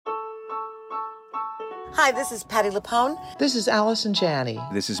Hi, this is Patty Lapone. This is Allison Janney.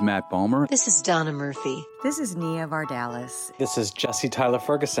 This is Matt Bomer. This is Donna Murphy. This is Nia Vardalis. This is Jesse Tyler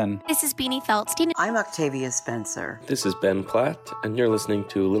Ferguson. This is Beanie Feldstein. I'm Octavia Spencer. This is Ben Platt, and you're listening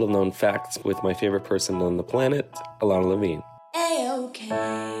to Little Known Facts with my favorite person on the planet, Alana Levine. A-OK.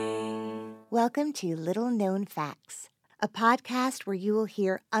 Welcome to Little Known Facts, a podcast where you will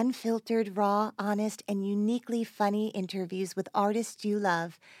hear unfiltered, raw, honest, and uniquely funny interviews with artists you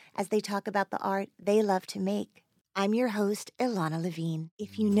love as they talk about the art they love to make. I'm your host, Ilana Levine.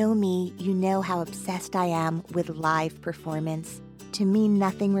 If you know me, you know how obsessed I am with live performance. To me,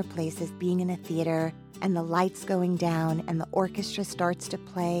 nothing replaces being in a theater and the lights going down and the orchestra starts to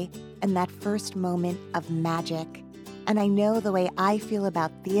play and that first moment of magic. And I know the way I feel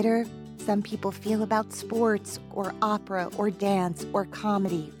about theater, some people feel about sports or opera or dance or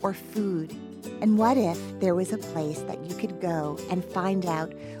comedy or food. And what if there was a place that you could go and find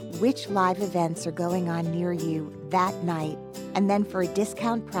out which live events are going on near you that night, and then for a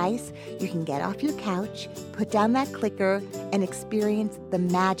discount price, you can get off your couch, put down that clicker, and experience the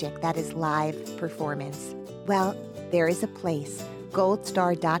magic that is live performance? Well, there is a place,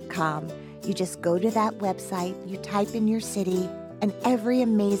 goldstar.com. You just go to that website, you type in your city, and every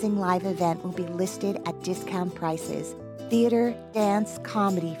amazing live event will be listed at discount prices. Theater, dance,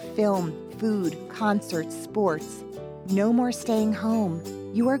 comedy, film, food, concerts, sports. No more staying home.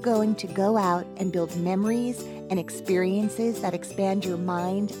 You are going to go out and build memories and experiences that expand your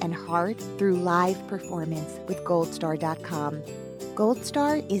mind and heart through live performance with goldstar.com.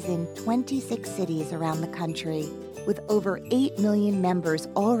 Goldstar is in 26 cities around the country with over 8 million members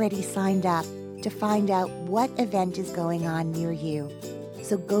already signed up to find out what event is going on near you.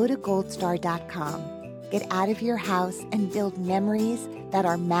 So go to goldstar.com. Get out of your house and build memories that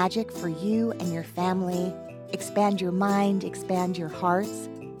are magic for you and your family. Expand your mind, expand your hearts.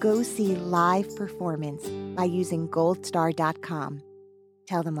 Go see live performance by using goldstar.com.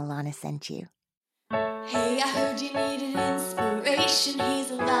 Tell them Alana sent you. Hey, I heard you needed inspiration.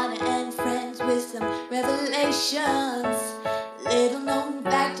 He's Alana and friends with some revelations. Little known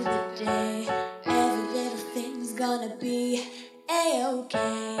fact of the day. Every little thing's gonna be A-OK.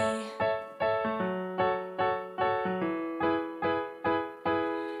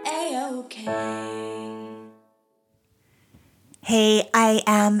 Hey, I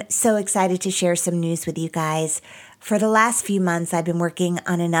am so excited to share some news with you guys. For the last few months, I've been working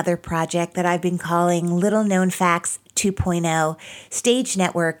on another project that I've been calling Little Known Facts 2.0. Stage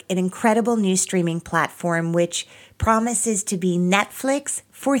Network, an incredible new streaming platform which promises to be Netflix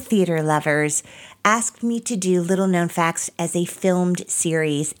for theater lovers, asked me to do Little Known Facts as a filmed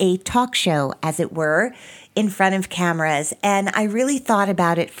series, a talk show, as it were, in front of cameras. And I really thought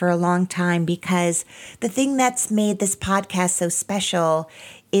about it for a long time because the thing that's made this podcast so special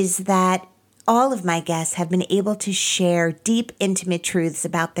is that all of my guests have been able to share deep, intimate truths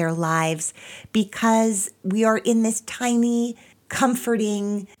about their lives because we are in this tiny,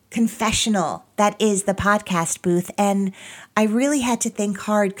 comforting confessional that is the podcast booth. And I really had to think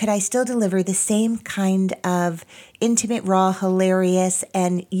hard, could I still deliver the same kind of intimate, raw, hilarious,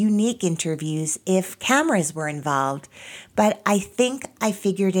 and unique interviews if cameras were involved? But I think I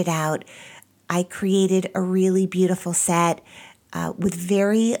figured it out. I created a really beautiful set with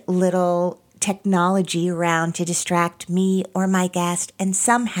very little technology around to distract me or my guest, and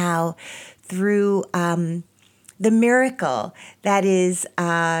somehow through the miracle that is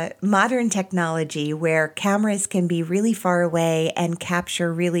modern technology where cameras can be really far away and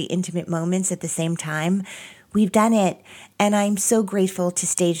capture really intimate moments at the same time, we've done it. And I'm so grateful to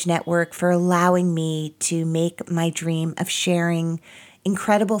Stage Network for allowing me to make my dream of sharing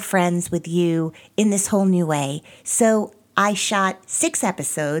incredible friends with you in this whole new way. So I shot 6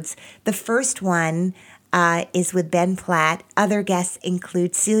 episodes. The first one is with Ben Platt. Other guests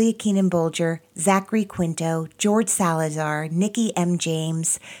include Celia Keenan-Bolger, Zachary Quinto, George Salazar, Nikki M.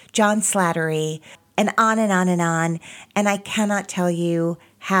 James, John Slattery, and on and on and on. And I cannot tell you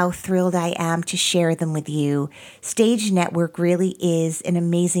how thrilled I am to share them with you. Stage Network really is an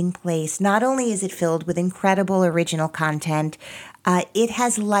amazing place. Not only is it filled with incredible original content, it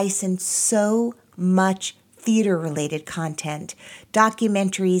has licensed so much theater-related content,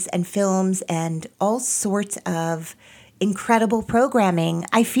 documentaries and films, and all sorts of incredible programming.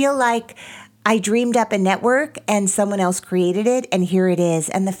 I feel like I dreamed up a network and someone else created it, and here it is.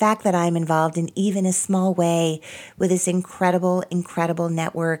 And the fact that I'm involved in even a small way with this incredible, incredible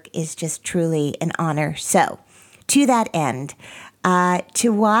network is just truly an honor. So, to that end, To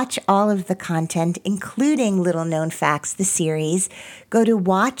watch all of the content, including Little Known Facts, the series, go to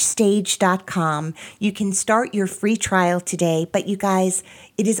watchstage.com. You can start your free trial today, but you guys,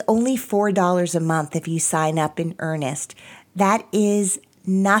 it is only $4 a month if you sign up in earnest. That is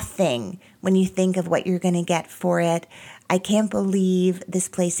nothing when you think of what you're going to get for it. I can't believe this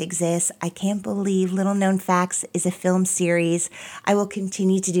place exists. I can't believe Little Known Facts is a film series. I will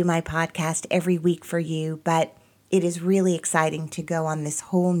continue to do my podcast every week for you, but it is really exciting to go on this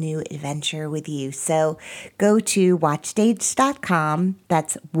whole new adventure with you. So go to watchstage.com.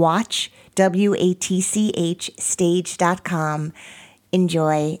 That's watch, WATCH, stage.com.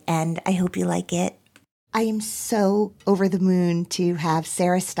 Enjoy, and I hope you like it. I am so over the moon to have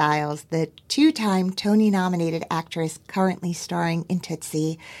Sarah Stiles, the two-time Tony-nominated actress currently starring in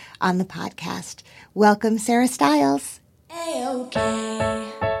Tootsie, on the podcast. Welcome, Sarah Stiles. A-okay.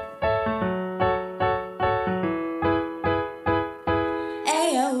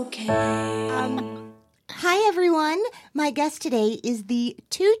 Hi, everyone. My guest today is the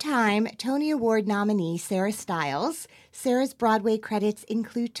two-time Tony Award nominee, Sarah Stiles. Sarah's Broadway credits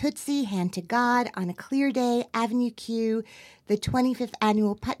include Tootsie, Hand to God, On a Clear Day, Avenue Q, the 25th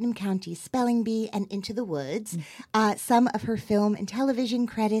Annual Putnam County Spelling Bee, and Into the Woods. Some of her film and television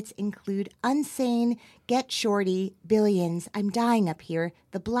credits include Unsane, Get Shorty, Billions, I'm Dying Up Here,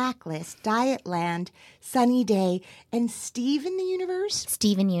 The Blacklist, Dietland, Sunny Day, and Steven Universe?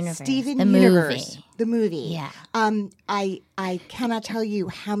 Steven Universe. Steven the Universe. movie. The movie. Yeah. I cannot tell you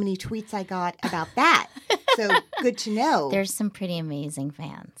how many tweets I got about that. So good to know. There's some pretty amazing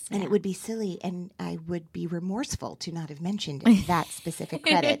fans. And yeah. it would be silly, and I would be remorseful to not have mentioned that specific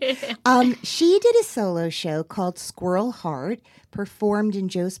credit. She did a solo show called Squirrel Heart, performed in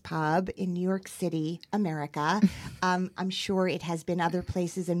Joe's Pub in New York City, America. I'm sure it has been other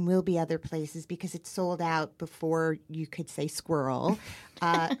places and will be other places because it sold out before you could say squirrel.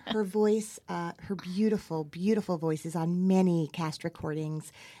 Her voice, her beautiful, beautiful voice is on many cast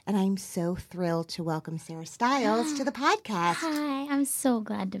recordings. And I'm so thrilled to welcome Sarah Stiles to the podcast. Hi, I'm so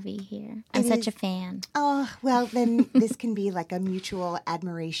glad to be here. I'm such a fan. Oh, well, then this can be like a mutual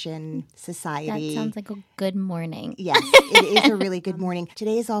admiration society. That sounds like a good morning. Yes, it is a really good morning.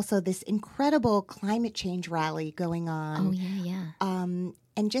 Today is also this incredible climate change rally going on. Oh, yeah.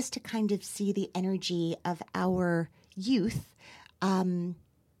 And just to kind of see the energy of our youth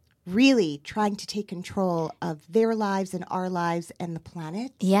really trying to take control of their lives and our lives and the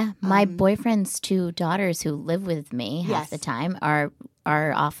planet. Yeah, my boyfriend's two daughters who live with me half the time are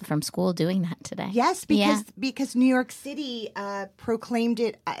off from school doing that today. Yes, because New York City proclaimed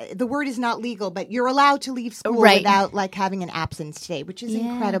it. The word is not legal, but you're allowed to leave school without like having an absence today, which is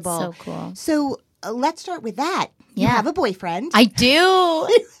incredible. So cool. So let's start with that. Yeah. You have a boyfriend. I do.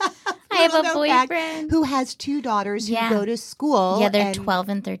 I have a boyfriend who has two daughters who go to school. Yeah, they're 12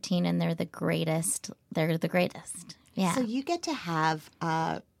 and 13, and they're the greatest. They're the greatest. Yeah. So you get to have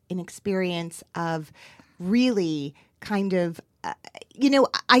an experience of really kind of,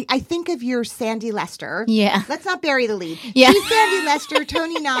 I think of your Sandy Lester. Yeah. Let's not bury the lead. Yeah. She's Sandy Lester,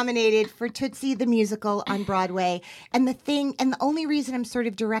 Tony nominated for Tootsie the Musical on Broadway. And the only reason I'm sort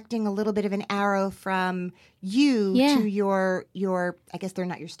of directing a little bit of an arrow from you to your, I guess they're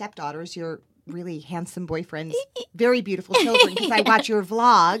not your stepdaughters, your really handsome boyfriend's very beautiful children, because I watch your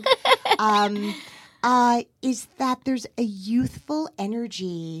vlog, is that there's a youthful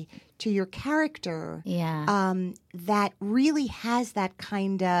energy to your character that really has that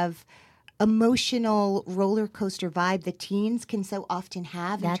kind of emotional roller coaster vibe that teens can so often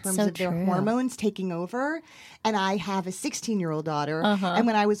have in terms of their hormones taking over. And I have a 16-year-old daughter. And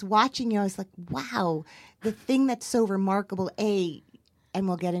when I was watching you, I was like, wow, the thing that's so remarkable, and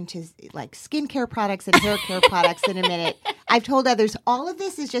we'll get into like skincare products and hair care products in a minute. I've told others all of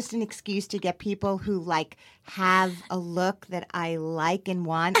this is just an excuse to get people who like have a look that I like and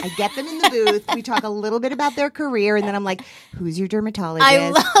want. I get them in the booth. We talk a little bit about their career, and then I'm like, "Who's your dermatologist?" I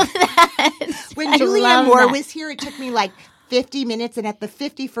love that. When Julianne Moore was here, it took me like 50 minutes, and at the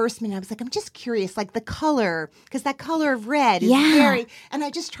 51st minute, I was like, I'm just curious, like the color, because that color of red is very, and I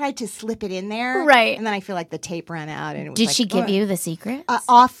just tried to slip it in there. Right. And then I feel like the tape ran out. And it was Did like, she give you the secret?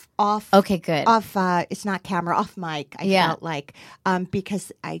 Off. Okay, good. Off, it's not camera, off mic, I felt like,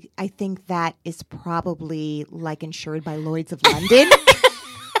 because I think that is probably like insured by Lloyd's of London.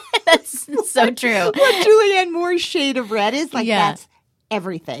 That's so true. What Julianne Moore's shade of red is, like that's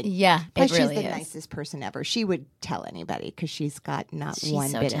everything. Yeah, Plus, it really she's the is. nicest person ever. She would tell anybody because she's got not She's one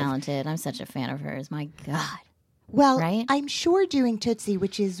so bit talented. I'm such a fan of hers. My God. Well, right? I'm sure doing Tootsie,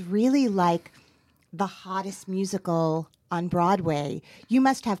 which is really like the hottest musical on Broadway, you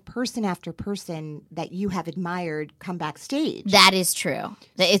must have person after person that you have admired come backstage. That is true.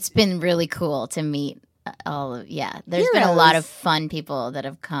 It's been really cool to meet all of, there's been a lot of fun people that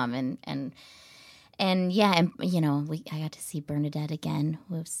have come and you know, I got to see Bernadette again.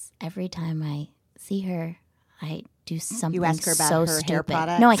 Every time I see her, I do something You ask her about so her stupid. hair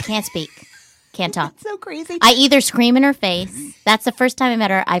products? No, I can't speak. Can't talk. So crazy. I either scream in her face. That's the first time I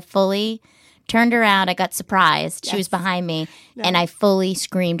met her. I fully turned around. I got surprised. She was behind me, and I fully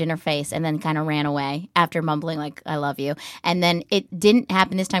screamed in her face and then kind of ran away after mumbling, like, I love you. And then it didn't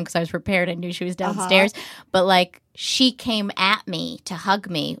happen this time because I was prepared. I knew she was downstairs. But, like, she came at me to hug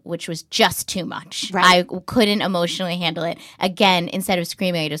me, which was just too much. Right. I couldn't emotionally handle it. Again, instead of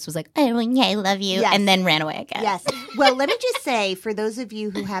screaming, I just was like, oh, yeah, I love you, and then ran away again. Yes. Well, let me just say, for those of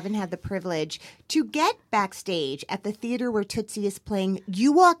you who haven't had the privilege, to get backstage at the theater where Tootsie is playing,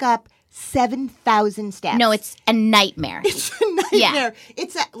 you walk up 7,000 steps. No, it's a nightmare. It's a nightmare.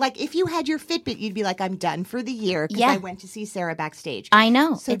 It's like if you had your Fitbit, you'd be like, I'm done for the year because I went to see Sarah backstage. I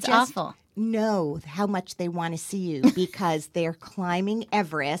know. So it's just awful. Know how much they want to see you because they're climbing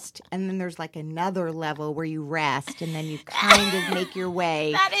Everest, and then there's like another level where you rest, and then you kind of make your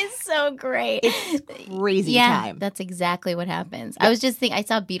way. That is so great. It's crazy time. That's exactly what happens. I was just thinking, I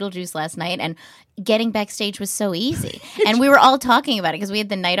saw Beetlejuice last night, and getting backstage was so easy. And we were all talking about it because we had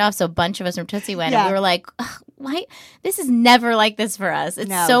the night off, so a bunch of us from Tootsie went, and we were like, why? This is never like this for us.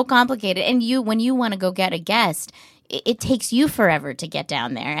 It's so complicated. And when you want to go get a guest, it takes you forever to get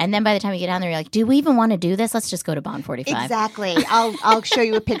down there. And then by the time you get down there, you're like, do we even want to do this? Let's just go to Bond 45. Exactly. I'll show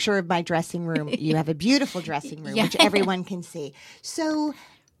you a picture of my dressing room. You have a beautiful dressing room, which everyone can see. So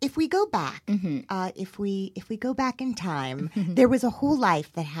if we go back, if we go back in time, there was a whole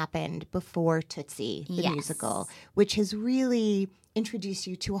life that happened before Tootsie, the musical, which has really introduced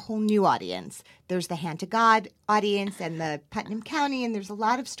you to a whole new audience. There's the Hand to God audience and the Putnam County, and there's a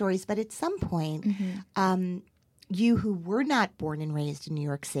lot of stories. But at some point, you who were not born and raised in New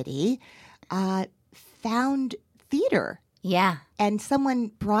York City found theater. Yeah. And someone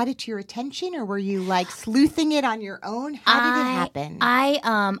brought it to your attention, or were you like sleuthing it on your own? How did it happen?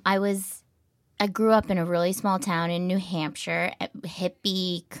 I grew up in a really small town in New Hampshire,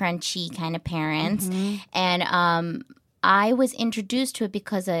 hippie, crunchy kind of parents. And I was introduced to it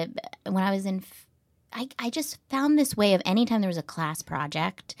because when I was I just found this way of anytime there was a class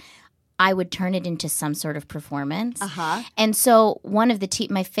project, I would turn it into some sort of performance. And so one of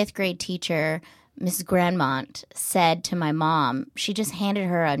my fifth grade teacher, Mrs. Grandmont, said to my mom, she just handed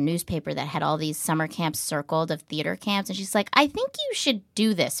her a newspaper that had all these summer camps circled of theater camps. And she's like, I think you should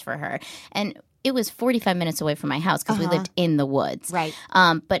do this for her. And it was 45 minutes away from my house because we lived in the woods. Right.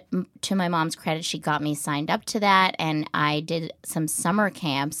 But to my mom's credit, she got me signed up to that. And I did some summer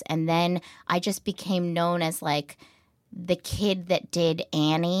camps. And then I just became known as like the kid that did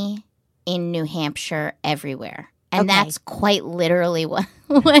Annie in New Hampshire everywhere. And that's quite literally what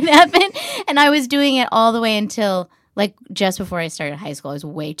happened. And I was doing it all the way until like just before I started high school. I was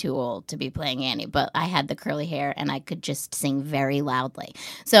way too old to be playing Annie, but I had the curly hair and I could just sing very loudly.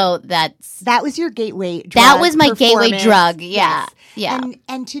 So that was your gateway drug. That was my gateway drug. Yeah. Yes. Yeah.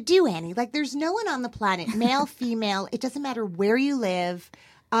 And to do Annie, like there's no one on the planet, male, female, it doesn't matter where you live,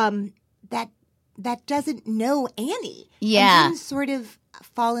 that doesn't know Annie. Yeah. And didn't sort of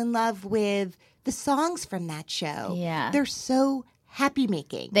fall in love with the songs from that show. Yeah. They're so happy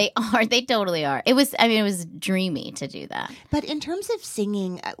making. They are. They totally are. It was dreamy to do that. But in terms of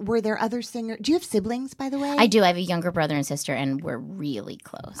singing, were there other singers? Do you have siblings, by the way? I do. I have a younger brother and sister, and we're really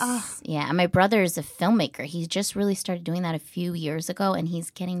close. Yeah. And my brother is a filmmaker. He's just really started doing that a few years ago, and he's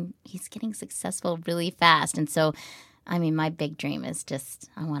getting successful really fast. And so, I mean, my big dream is just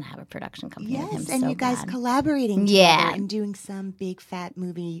I want to have a production company with him. Yes, and so you guys bad. collaborating together and doing some big fat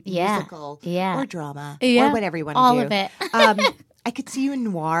movie, musical, or drama, or whatever you want to do. All of it. I could see you in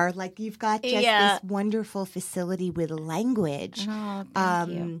noir. Like you've got just this wonderful facility with language. Oh, thank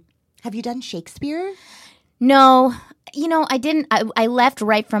you. Have you done Shakespeare? No, I didn't. I left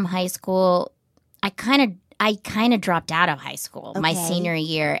right from high school. I kind of dropped out of high school my senior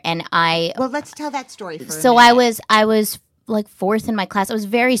year, and well, let's tell that story first. So I was like fourth in my class. I was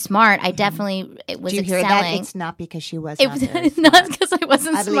very smart. I definitely was excelling. Did you hear that? It's not because she was. It's not because I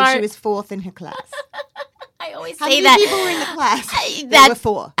wasn't smart. I believe she was fourth in her class. I always How say many that. people were in the class? There were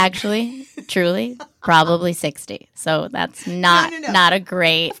 4. Actually, truly, probably 60. So that's not a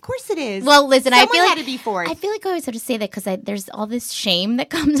great. Of course it is. Well, listen, Someone I feel like had to be fourth. I feel like I always have to say that because there's all this shame that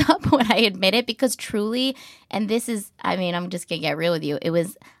comes up when I admit it. Because truly, and this is, I mean, I'm just gonna get real with you.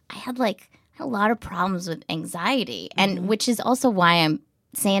 I had a lot of problems with anxiety, and which is also why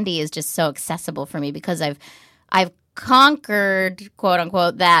Sandy is just so accessible for me because I've conquered, quote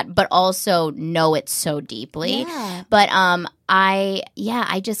unquote, that, but also know it so deeply. Yeah. But I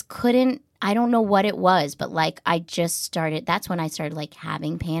just couldn't. I don't know what it was, but like I just started. That's when I started like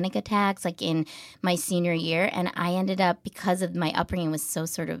having panic attacks, like in my senior year, and I ended up, because of my upbringing was so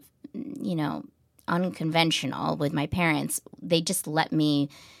sort of, unconventional with my parents. They just let me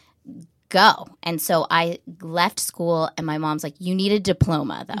go. And so I left school, and my mom's like, you need a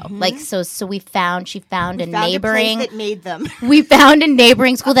diploma though. Mm-hmm. Like, so she found a Found neighboring, a place that made them. we found a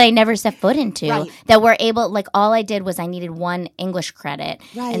neighboring school that I never set foot into, Right. that were able, like all I did was I needed one English credit.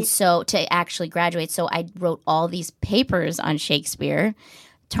 Right. And so to actually graduate. So I wrote all these papers on Shakespeare,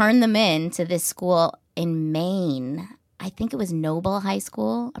 turned them in to this school in Maine. I think it was Noble High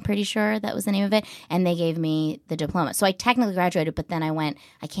School. I'm pretty sure that was the name of it. And they gave me the diploma. So I technically graduated, but then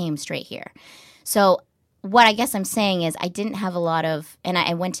I came straight here. So what I guess I'm saying is I didn't have a lot of, and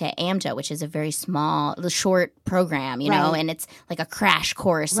I went to AMDA, which is a very small, short program, you know, Right. and it's like a crash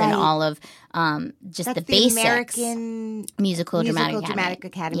course Right. in all of just That's the basics. American Musical Dramatic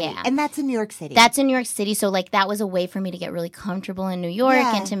Academy. Yeah. And that's in New York City. That's in New York City. So, like, that was a way for me to get really comfortable in New York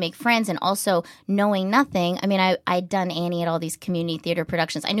Yeah. and to make friends. And also, knowing nothing. I mean, I'd done Annie at all these community theater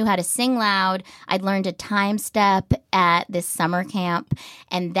productions. I knew how to sing loud. I'd learned a time step at this summer camp,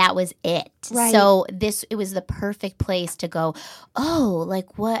 and that was it. Right. So, it was the perfect place to go, oh,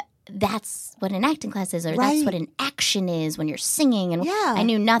 like, what? That's what an acting class is, or Right. that's what an action is when you're singing. And Yeah. I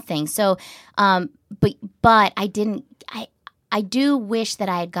knew nothing. So, but I didn't. I do wish that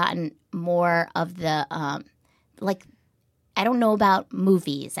I had gotten more of the like. I don't know about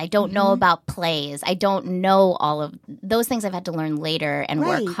movies. I don't know about plays. I don't know all of those things. I've had to learn later and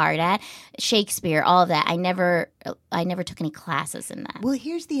Right. work hard at. Shakespeare, all of that. I never took any classes in that. Well,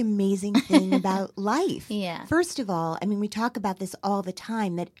 here's the amazing thing about life. Yeah. First of all, I mean, we talk about this all the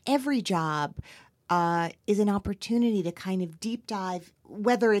time, that every job is an opportunity to kind of deep dive,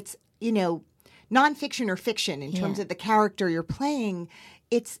 whether it's, nonfiction or fiction in terms Yeah. of the character you're playing.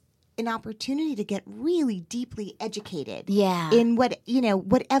 It's an opportunity to get really deeply educated Yeah. in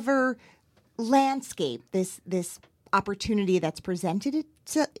whatever landscape this opportunity that's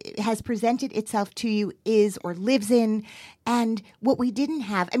has presented itself to you is or lives in. And what we didn't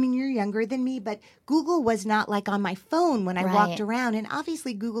have, I mean, you're younger than me, but Google was not like on my phone when I Right. walked around. And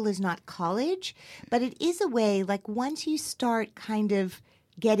obviously Google is not college, but it is a way, like, once you start kind of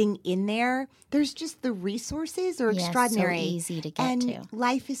getting in there, there's just the resources are Yeah, so extraordinary. easy to get and to.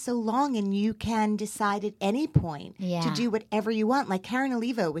 life is so long, and you can decide at any point to Yeah. do whatever you want. Like Karen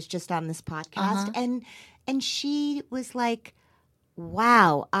Olivo was just on this podcast, and she was like,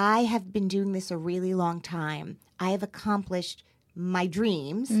 wow, I have been doing this a really long time. I have accomplished my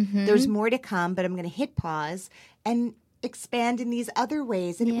dreams. Mm-hmm. There's more to come, but I'm going to hit pause and expand in these other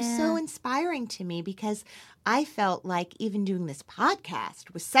ways. And it was so Yeah. inspiring to me, because I felt like even doing this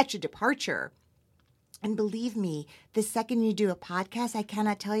podcast was such a departure. And believe me, the second you do a podcast, I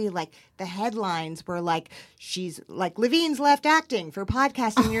cannot tell you, like, the headlines were like, she's like, Levine's left acting for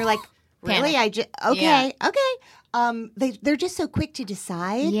podcasting. And you're like, really? Panic. Okay. They're just so quick to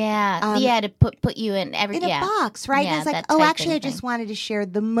decide. Yeah. To put you in every In a box, right? Yeah, and it's like, that oh, typing actually, I just thing. wanted to share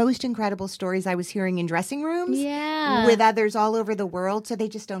the most incredible stories I was hearing in dressing rooms Yeah. with others all over the world, so they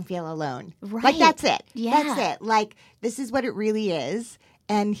just don't feel alone. Like, Right. that's it. Yeah. That's it. Like, this is what it really is.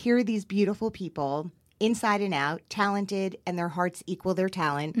 And here are these beautiful people, inside and out, talented, and their hearts equal their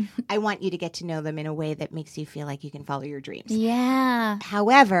talent. I want you to get to know them in a way that makes you feel like you can follow your dreams. Yeah.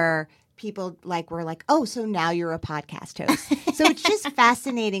 However, people were like, oh, so now you're a podcast host. So it's just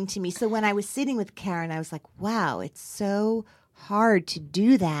fascinating to me. So when I was sitting with Karen, I was like, wow, it's so hard to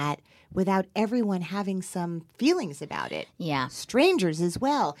do that without everyone having some feelings about it. Yeah. Strangers as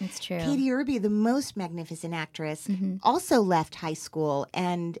well. It's true. Katie Irby, the most magnificent actress, also left high school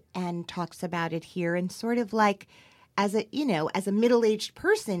and talks about it here, and sort of like, as a middle-aged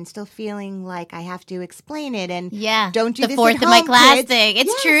person, still feeling like I have to explain it, and Yeah. don't do the this fourth at of my home, class kids. thing. It's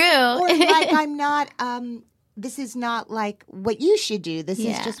Yes. true. Or like, I'm not. This is not like what you should do. This is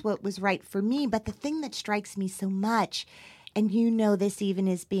Yeah. just what was right for me. But the thing that strikes me so much, and this even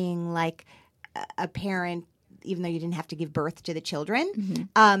as being like a parent, even though you didn't have to give birth to the children,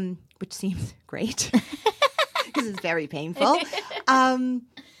 which seems great because it's very painful.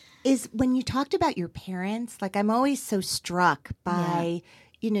 Is when you talked about your parents, like, I'm always so struck by,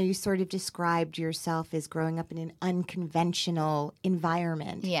 you sort of described yourself as growing up in an unconventional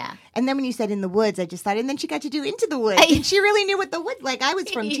environment. Yeah. And then when you said in the woods, I just thought, and then she got to do Into the Woods. And she really knew what the woods, like, I was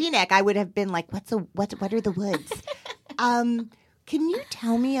from Teaneck. I would have been like, what are the woods? Can you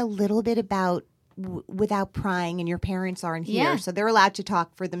tell me a little bit about, without prying, and your parents aren't here, Yeah. so they're allowed to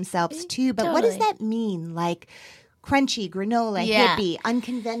talk for themselves too, but what does Totally. that mean? Like, crunchy, granola, Yeah. hippie,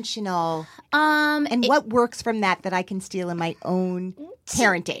 unconventional? And What works from that I can steal in my own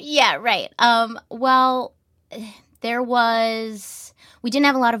parenting? Yeah, right. Well, we didn't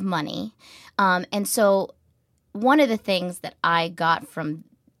have a lot of money. And so one of the things that I got from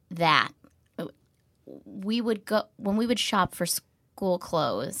that, when we would shop for school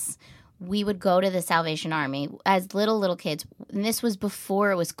clothes, we would go to the Salvation Army as little kids. And this was before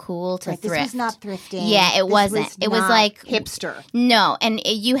it was cool to thrift. This was not thrifting. Yeah, it wasn't. It was not like hipster. No, and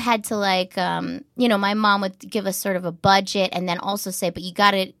you had to my mom would give us sort of a budget and then also say, but you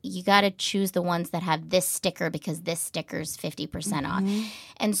gotta choose the ones that have this sticker because this sticker's 50% off.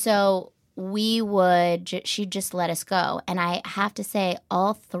 And so she'd just let us go. And I have to say,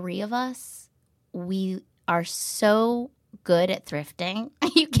 all three of us, we are so good at thrifting.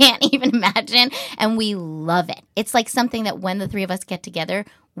 You can't even imagine. And we love it. It's like something that when the three of us get together,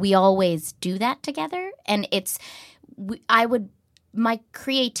 we always do that together. And my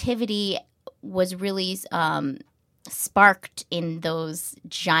creativity was really sparked in those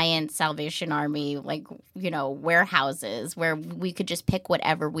giant Salvation Army, warehouses where we could just pick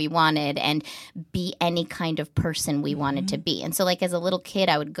whatever we wanted and be any kind of person we wanted to be. And so as a little kid,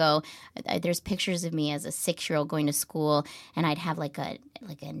 I would go, there's pictures of me as a 6-year-old going to school, and I'd have like a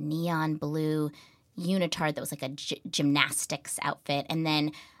neon blue unitard that was like a gymnastics outfit. And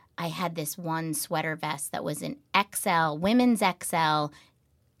then I had this one sweater vest that was an XL, women's XL,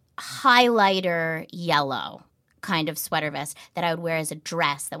 highlighter yellow kind of sweater vest that I would wear as a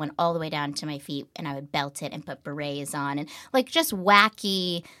dress that went all the way down to my feet, and I would belt it and put berets on, and just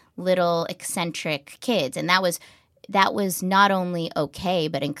wacky little eccentric kids. And that was not only okay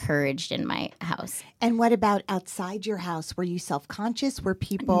but encouraged in my house. And what about outside your house? Were you self-conscious? Were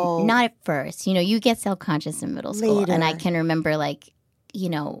people Not at first. You get self-conscious in middle school. Later. And I can remember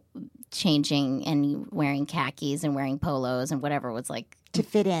changing and wearing khakis and wearing polos and whatever was to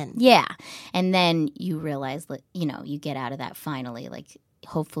fit in? Yeah. And then you realize that, you get out of that finally,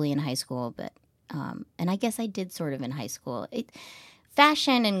 hopefully in high school. But, and I guess I did sort of in high school.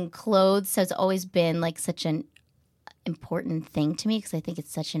 Fashion and clothes has always been such an important thing to me because I think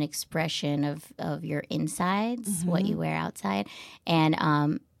it's such an expression of your insides, what you wear outside. And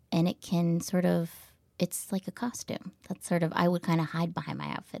it can sort of, it's like a costume. That's sort of, I would kind of hide behind my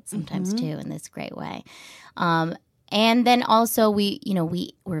outfit sometimes too in this great way. And then also we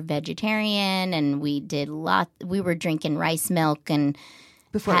were vegetarian and we were drinking rice milk and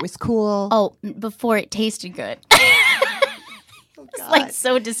Before it was cool. Oh, before it tasted good. It's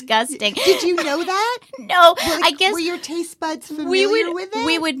so disgusting. Did you know that? No, I guess were your taste buds familiar with it?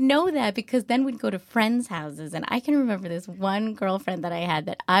 We would know that because then we'd go to friends' houses, and I can remember this one girlfriend that I had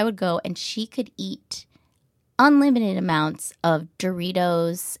that I would go and she could eat unlimited amounts of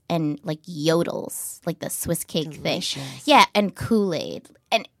Doritos and Yodels, like the Swiss cake thing. Yeah, and Kool-Aid.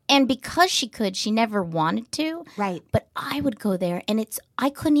 And because she could, she never wanted to. Right. But I would go there and I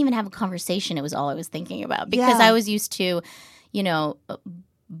couldn't even have a conversation. It was all I was thinking about because I was used to,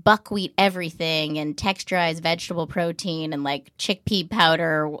 buckwheat everything and texturized vegetable protein and chickpea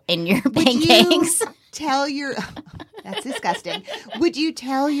powder in your pancakes. Tell your that's disgusting. Would you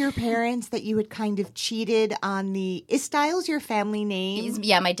tell your parents that you had kind of cheated on is Styles your family name?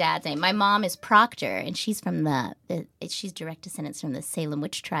 Yeah, my dad's name. My mom is Proctor, and she's from she's direct descendants from the Salem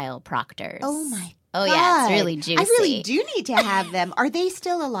witch trial Proctors. Oh my Oh, yeah, it's really juicy. I really do need to have them. Are they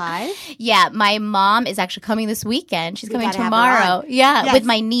still alive? Yeah, my mom is actually coming this weekend. She's coming gotta have her tomorrow. on. Yeah, Yes. with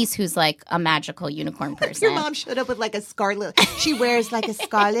my niece who's a magical unicorn person. Your mom showed up with a scarlet. She wears a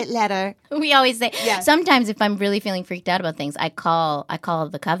scarlet letter. We always say, Yes. sometimes if I'm really feeling freaked out about things, I call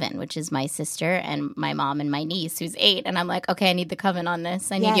the coven, which is my sister and my mom and my niece who's 8. And I'm like, okay, I need the coven on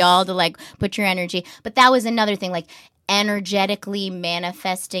this. I need Yes. y'all to put your energy. But that was another thing, energetically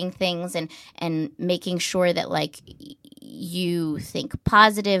manifesting things and making sure that you think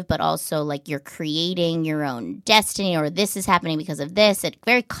positive, but also you're creating your own destiny, or this is happening because of this. It's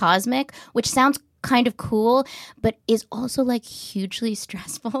very cosmic, which sounds kind of cool, but is also hugely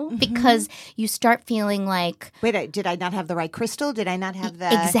stressful because you start feeling Wait, did I not have the right crystal? Did I not have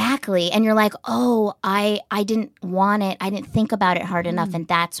the exactly, and you're oh, I didn't want it, I didn't think about it hard enough, and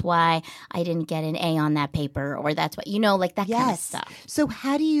that's why I didn't get an A on that paper, or that's what that kind of stuff. So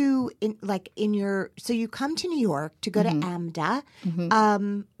how do you so you come to New York to go to AMDA?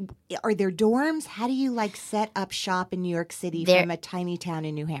 Are there dorms? How do you set up shop in New York City from a tiny town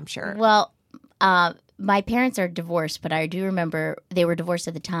in New Hampshire? Well, my parents are divorced, but I do remember they were divorced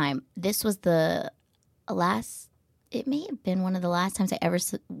at the time. This was it may have been one of the last times I ever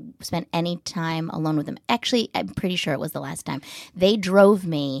spent any time alone with them. Actually, I'm pretty sure it was the last time. They drove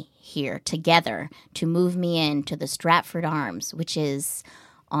me here together to move me into the Stratford Arms, which is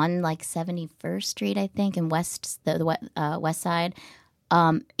on like 71st Street, I think, in the west side.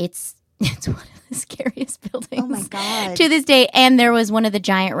 It's one of the scariest buildings. Oh my God. To this day. And there was one of the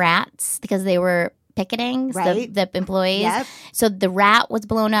giant rats because they were picketing, Right. the employees. Yep. So the rat was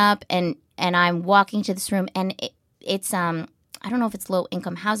blown up, and I'm walking to this room, and it's I don't know if it's low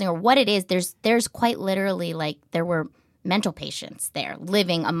income housing or what it is. There's quite literally like there were mental patients there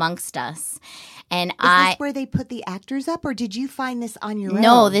living amongst us, and Is this where they put the actors up, or did you find this on your own?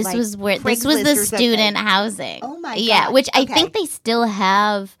 no, this Like was the Craigslist or student something? housing. Oh my yeah, God. which I Okay. think they still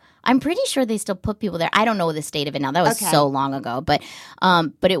have. I'm pretty sure they still put people there. I don't know the state of it now. That was Okay. so long ago, but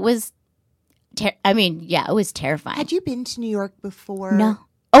it was. It was terrifying. Had you been to New York before? No.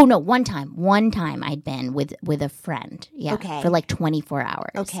 Oh no, one time I'd been with a friend. Yeah. Okay. For like 24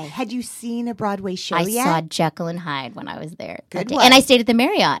 hours. Okay. Had you seen a Broadway show I yet? saw Jekyll and Hyde when I was there. that Good day. one. And I stayed at the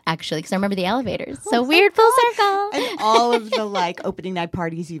Marriott actually because I remember the elevators. So weird full circle. And all of the like opening night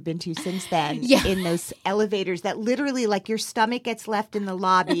parties you've been to since then Yeah. in those elevators that literally like your stomach gets left in the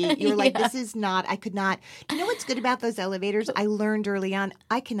lobby. You're like, Yeah. this is not, I could not. You know what's good about those elevators? I learned early on,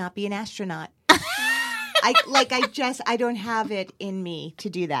 I cannot be an astronaut. I don't have it in me to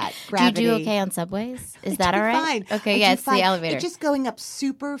do that. Gravity. Do you do okay on subways? Is that I all do right? fine. Okay, I yeah, do it's fine. the elevator. It's just going up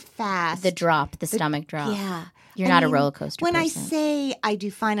super fast. The stomach drop. Yeah. You're I not a mean, roller coaster When I person. say I do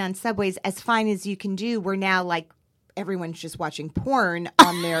fine on subways, as fine as you can do, we're now like everyone's just watching porn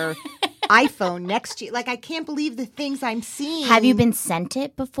on their iPhone next to you. Like I can't believe the things I'm seeing. Have you been sent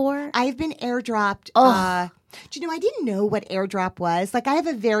it before? I've been airdropped. Oh. Do you know, I didn't know what airdrop was. Like I have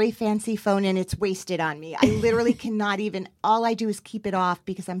a very fancy phone and it's wasted on me. I literally cannot even, all I do is keep it off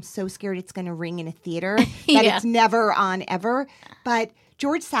because I'm so scared it's going to ring in a theater that Yeah. it's never on ever. But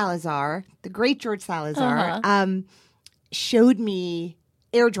George Salazar, the great George Salazar, showed me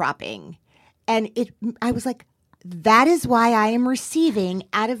airdropping. And I was like, that is why I am receiving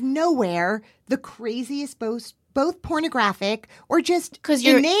out of nowhere the craziest both pornographic or just Because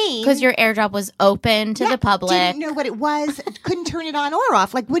your inane. airdrop was open to Yeah, the public. Didn't know what it was. Couldn't turn it on or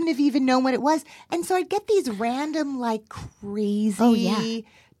off. Like wouldn't have even known what it was. And so I'd get these random like crazy. Oh, yeah.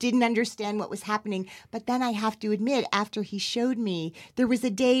 Didn't understand what was happening. But then I have to admit, after he showed me, there was a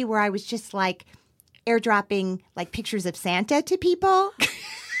day where I was just like airdropping like pictures of Santa to people.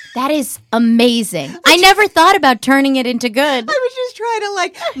 That is amazing. I never thought about turning it into good. I was just trying to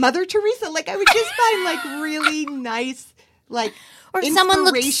like Mother Teresa. Like I would just find like really nice, like Or if someone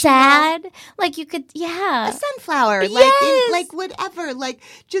looked inspirational- sad, like you could, yeah. a sunflower, Yes. like whatever, like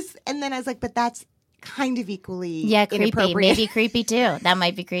just. And then I was like, but that's kind of equally Yeah, creepy. inappropriate. Maybe creepy too. That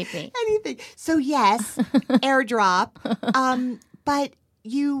might be creepy. Anything. So yes, airdrop. But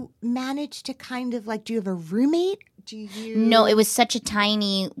you managed to kind of like. Do you have a roommate? Do you? No, it was such a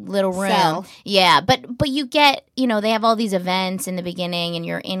tiny little room. Cell. Yeah, but you get, they have all these events in the beginning and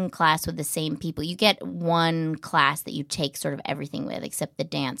you're in class with the same people. You get one class that you take sort of everything with, except the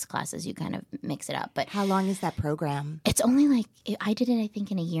dance classes. You kind of mix it up. But How long is that program? it's only like, I did it, I think,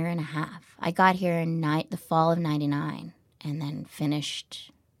 in a year and a half. I got here in the fall of 99 and then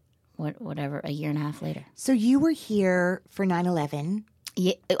finished whatever, a year and a half later. So you were here for 9/11.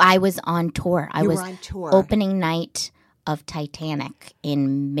 Yeah, I was on tour. I You was were on tour. opening night of Titanic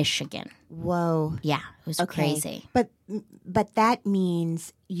in Michigan. Whoa. Yeah, it was Okay. crazy. But that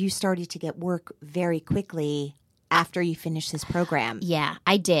means you started to get work very quickly after you finished this program. Yeah,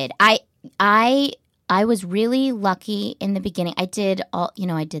 I did. I was really lucky in the beginning. I did I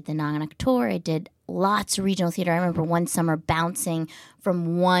did the Naganak tour. I did lots of regional theater. I remember one summer bouncing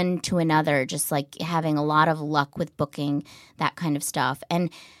from one to another, just like having a lot of luck with booking that kind of stuff. And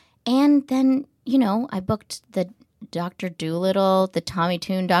then, I booked the Dr. Dolittle, the Tommy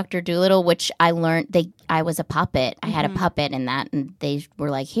Tune Dr. Dolittle, which I learned I was a puppet. I had a puppet in that, and they were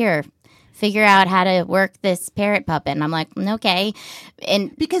like, here, figure out how to work this parrot puppet. And I'm like, okay.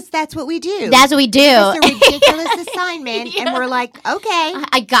 And Because that's what we do. that's what we do. It's a ridiculous assignment. And we're like, okay.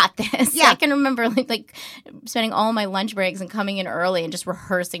 I got this. Yeah. I can remember like spending all my lunch breaks and coming in early and just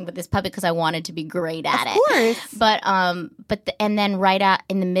rehearsing with this puppet because I wanted to be great at it. Of course. But and then right out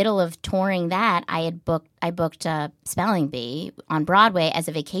in the middle of touring that, I booked Spelling Bee on Broadway as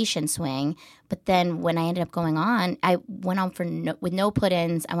a vacation swing. But then when I ended up going on, I went on with no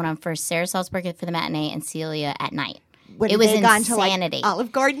put-ins. I went on for Sarah Salzberg for the matinee and Celia at night. What, It was they gone to insanity. like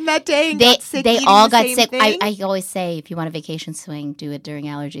Olive Garden that day and They got sick they eating all the got same sick. thing? I always say if you want a vacation swing, do it during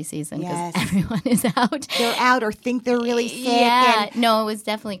allergy season because Yes. everyone is out. They're out or think they're really sick. Yeah, And no, it was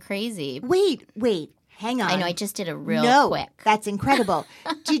definitely crazy. wait, hang on. I know. I just did a real no, quick. that's incredible.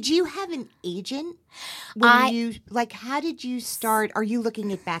 Did you have an agent How did you start? Are you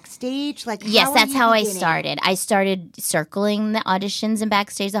looking at backstage? Yes, how are that's you how I beginning? started. I started circling the auditions and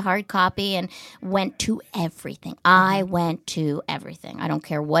backstage, the hard copy, and went to everything. I went to everything. I don't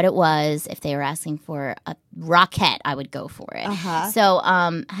care what it was. If they were asking for a Rockette, I would go for it. So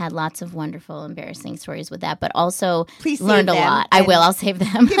had lots of wonderful, embarrassing stories with that, but also Please save learned a them, lot. I and will. I'll save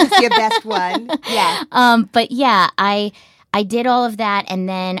them. Give us your best one. Yeah. But yeah, I did all of that, and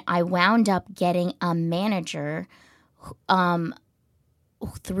then I wound up getting a manager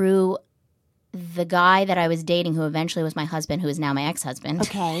through the guy that I was dating, who eventually was my husband, who is now my ex-husband.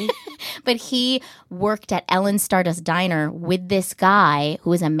 Okay. But he worked at Ellen's Stardust Diner with this guy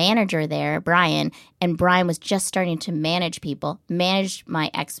who was a manager there, Brian, and Brian was just starting to manage people, managed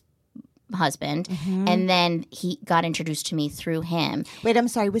my ex-husband, and then he got introduced to me through him. Wait, I'm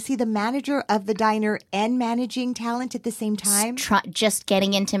sorry. Was he the manager of the diner and managing talent at the same time? Just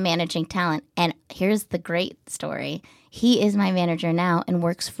getting into managing talent. And here's the great story. He is my manager now and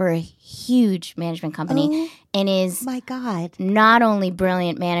works for a huge management company and is My God. not only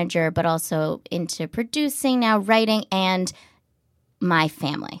brilliant manager, but also into producing now, writing, and my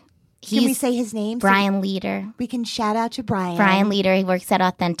family. Can we say his name? Brian Leader. We can shout out to Brian. Brian Leader. He works at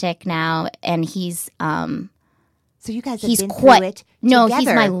Authentic now, and he's So you guys have he's been quite through it no.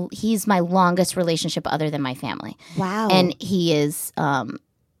 together. He's my longest relationship other than my family. Wow. And he is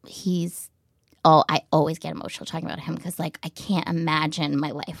I always get emotional talking about him because I can't imagine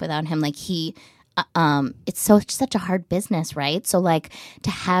my life without him. It's such a hard business, right? So to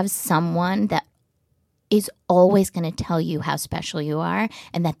have someone that is always going to tell you how special you are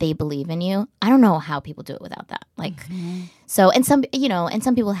and that they believe in you. I don't know how people do it without that. So, and some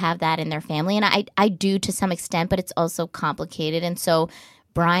people have that in their family, and I do to some extent, but it's also complicated. And so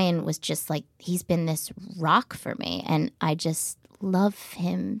Brian was just he's been this rock for me, and I just love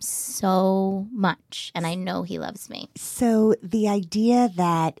him so much, and I know he loves me. So the idea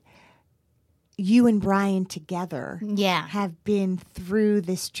that you and Brian together have been through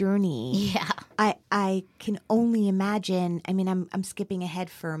this journey. Yeah. I can only imagine. I mean, I'm skipping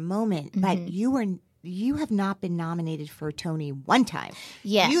ahead for a moment, but you have not been nominated for a Tony one time.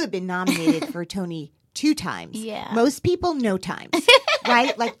 Yeah. You have been nominated for a Tony 2 times. Yeah. Most people no times.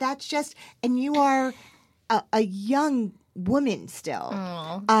 Right? That's just, and you are a young woman still.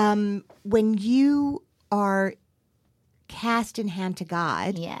 When you are cast in Hand to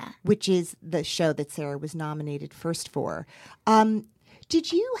God, which is the show that Sarah was nominated first for,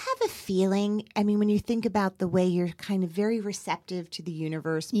 did you have a feeling, I mean, when you think about the way you're kind of very receptive to the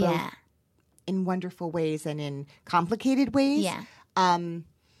universe, both in wonderful ways and in complicated ways?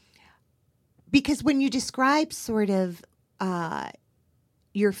 Because when you describe sort of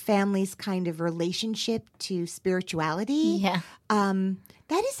your family's kind of relationship to spirituality,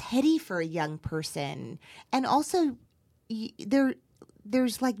 that is heady for a young person. And also,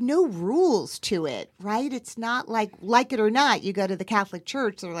 there's no rules to it, right? It's not like it or not, you go to the Catholic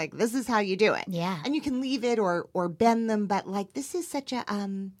Church, they're this is how you do it. Yeah. And you can leave it or bend them, but this is such a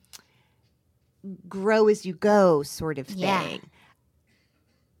grow as you go sort of thing. Yeah.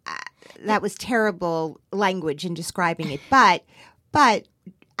 That was terrible language in describing it, but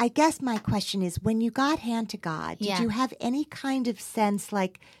I guess my question is, when you got Hand to God, did you have any kind of sense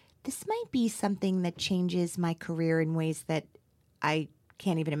this might be something that changes my career in ways that I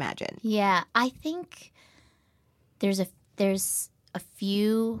can't even imagine? Yeah, I think there's a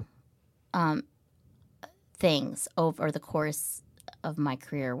few things over the course of my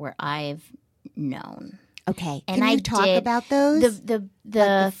career where I've known. Okay, and can you talk about those?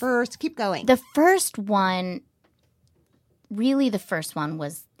 The first, keep going. The first one, really, the first one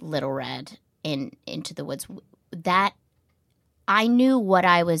was Little Red in Into the Woods. That I knew what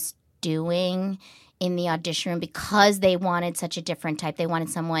I was doing in the audition room because they wanted such a different type. They wanted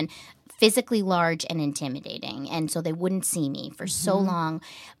someone physically large and intimidating, and so they wouldn't see me for so long.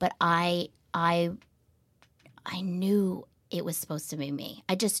 But I knew it was supposed to be me.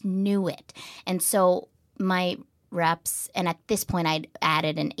 I just knew it, and so my reps, and at this point I'd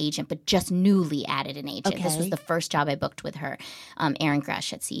added an agent, but just newly added an agent. Okay. This was the first job I booked with her, Erin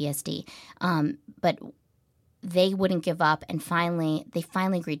Gresh at CESD. But they wouldn't give up, and they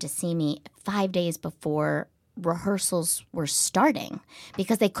finally agreed to see me 5 days before rehearsals were starting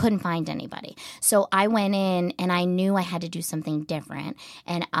because they couldn't find anybody. So I went in and I knew I had to do something different,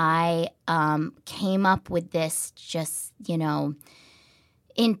 and I came up with this just,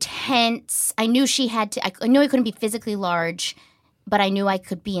 intense. I knew she had to. I knew I couldn't be physically large but I knew I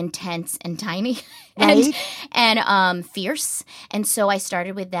could be intense and tiny Right. and fierce. And so I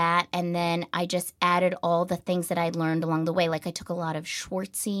started with that. And then I just added all the things that I learned along the way. Like I took a lot of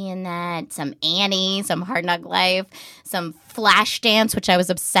Schwartzy in that, some Annie, some Hard Knock Life, some Flashdance, which I was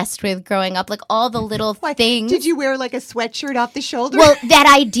obsessed with growing up. Like all the little things. Did you wear like a sweatshirt off the shoulder? Well,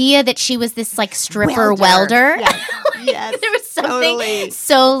 that idea that she was this like stripper welder. Yes. Yes. There was something Totally.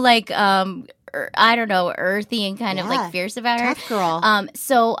 so like I don't know, earthy and kind of Yeah. like fierce about her. Tough girl.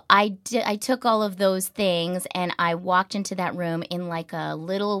 So I took all of those things and I walked into that room in like a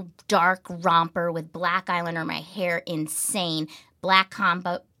little dark romper with black eyeliner, my hair insane, black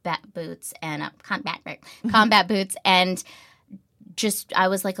combat boots and combat boots, and just I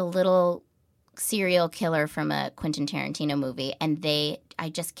was like a little serial killer from a Quentin Tarantino movie, and I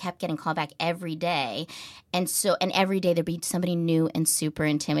just kept getting called back every day. And every day there'd be somebody new and super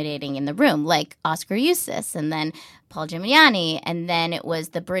intimidating in the room, like Oscar Eustis and then Paul Giamatti. And then it was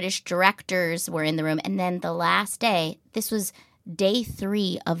the British directors were in the room. And then the last day, this was day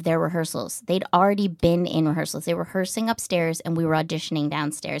 3 of their rehearsals. They'd already been in rehearsals. They were rehearsing upstairs and we were auditioning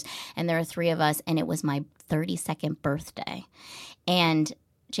downstairs. And there were 3 of us, and it was my 32nd birthday. And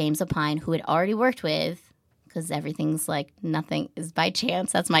James Lapine, who had already worked with, because everything's like nothing is by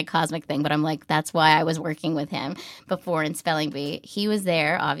chance. That's my cosmic thing. But I'm like, that's why I was working with him before in Spelling Bee. He was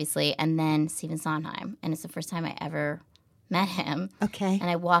there, obviously. And then Stephen Sondheim. And it's the first time I ever met him. Okay. And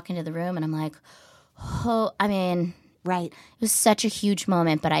I walk into the room and I'm like, oh, I mean, Right. it was such a huge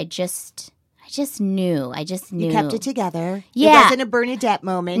moment. But I just knew. You kept it together. Yeah. It wasn't a Bernadette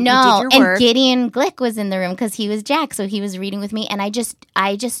moment. No, You did your work. and Gideon Glick was in the room because he was Jack, so he was reading with me, and I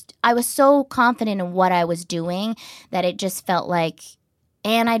was so confident in what I was doing that it just felt like,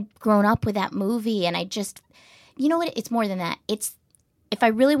 and I'd grown up with that movie, and you know what? It's more than that. It's, if I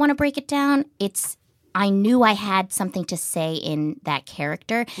really want to break it down, I knew I had something to say in that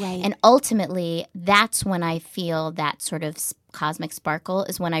character, Right. and ultimately, that's when I feel that sort of cosmic sparkle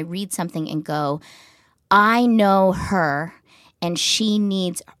is when I read something and go, I know her, and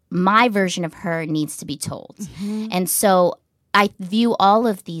my version of her needs to be told. Mm-hmm. And so I view all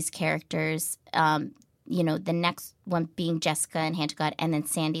of these characters, the next one being Jessica in Hand to God, and then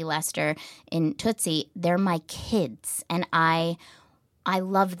Sandy Lester in Tootsie, they're my kids. And I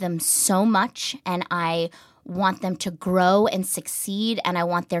love them so much, and I want them to grow and succeed, and I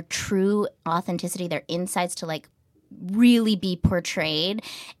want their true authenticity, their insides to like really be portrayed.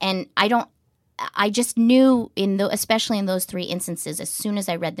 And I just knew especially in those 3 instances, as soon as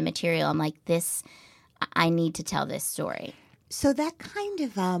I read the material, I'm like, I need to tell this story. So that kind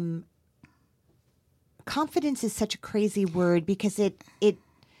of confidence is such a crazy word because it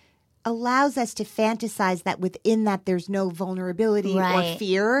allows us to fantasize that within that there's no vulnerability or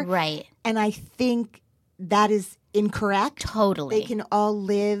fear. Right. And I think that is incorrect. Totally. They can all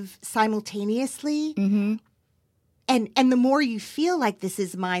live simultaneously. Mm-hmm. And the more you feel like this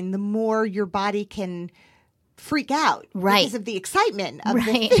is mine, the more your body can freak out because of the excitement of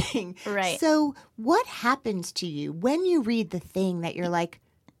the thing. Right. So what happens to you when you read the thing that you're like,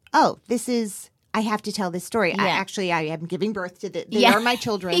 oh, I have to tell this story. Yeah. I am giving birth to they are my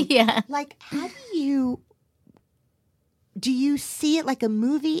children. Yeah. Like, how do you see it like a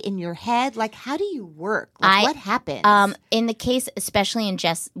movie in your head? Like, how do you work? Like, what happens? In the case, especially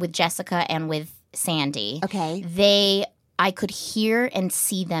with Jessica and with Sandy, okay, I could hear and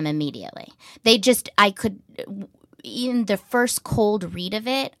see them immediately. In the first cold read of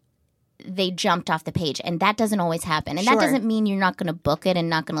it, they jumped off the page, and that doesn't always happen. And that doesn't mean you're not going to book it and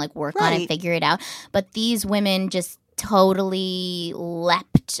not going to like work on it and figure it out. But these women just totally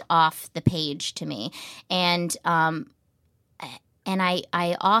leapt off the page to me, and I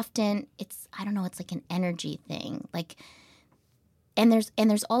often I don't know, it's like an energy thing, like, and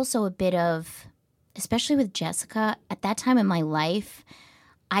there's also a bit of, especially with Jessica, at that time in my life,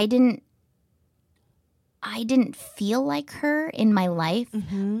 I didn't feel like her in my life,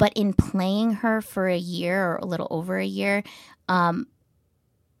 mm-hmm. but in playing her for a year or a little over a year,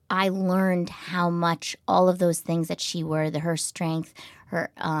 I learned how much all of those things that she were, her strength, her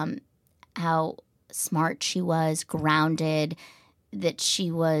how smart she was, grounded, that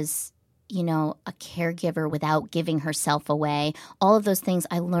she was, a caregiver without giving herself away. All of those things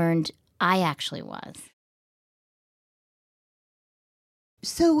I learned I actually was.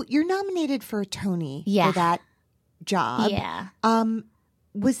 So you're nominated for a Tony for that job. Yeah.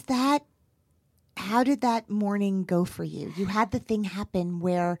 How did that morning go for you? You had the thing happen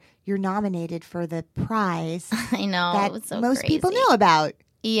where you're nominated for the prize I know. that it was so most crazy. people know about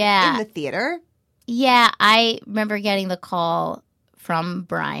Yeah. in the theater. Yeah, I remember getting the call from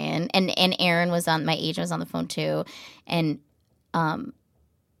Brian, and Aaron my agent was on the phone too, and I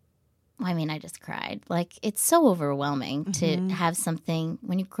mean, I just cried. Like, it's so overwhelming to have something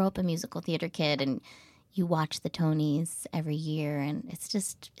when you grow up a musical theater kid and you watch the Tonys every year, and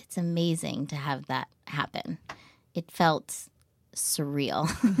it's amazing to have that happen. It felt surreal.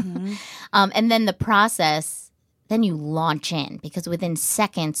 And then the process, then you launch in, because within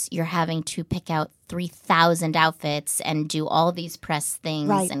seconds you're having to pick out 3,000 outfits and do all these press things.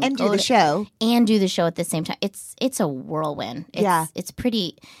 Right, and go do the show. And do the show at the same time. It's a whirlwind. Yeah. It's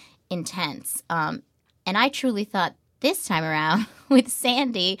pretty intense. And I truly thought this time around with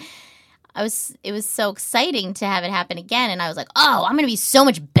Sandy, it was so exciting to have it happen again, and I was like, oh, I'm going to be so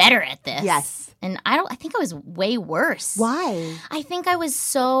much better at this. Yes. And I think I was way worse. Why? I think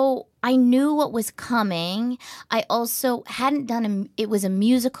I knew what was coming. I also hadn't it was a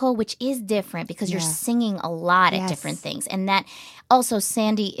musical, which is different because you're singing a lot at different things. And that also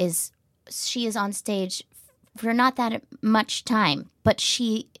Sandy she is on stage for not that much time, but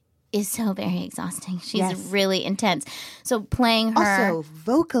she is so very exhausting. She's really intense. So playing her, also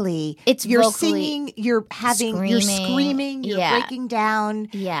vocally, you're singing, you're screaming, you're breaking down.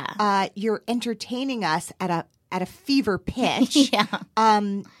 Yeah. You're entertaining us at a fever pitch. Yeah.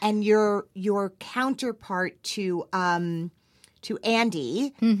 And your counterpart to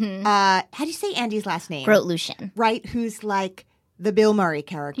Andy. How do you say Andy's last name? Grote Lucien. Right, who's like the Bill Murray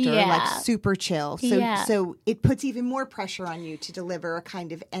character, Yeah. like super chill. Yeah. So it puts even more pressure on you to deliver a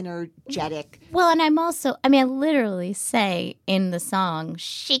kind of energetic. Well, and I literally say in the song,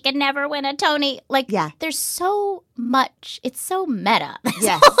 she could never win a Tony. Like, there's so much. It's so meta. This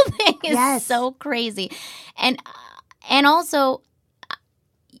Yes. whole thing is Yes. so crazy. And also,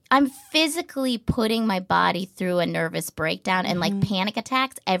 I'm physically putting my body through a nervous breakdown and like panic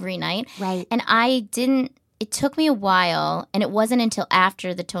attacks every night. Right. And it took me a while, and it wasn't until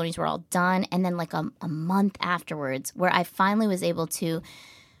after the Tonys were all done and then like a month afterwards where I finally was able to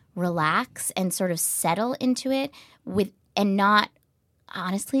relax and sort of settle into it and not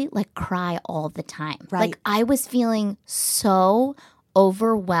honestly like cry all the time. Right. Like I was feeling so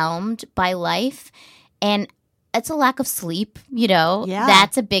overwhelmed by life, and it's a lack of sleep, Yeah.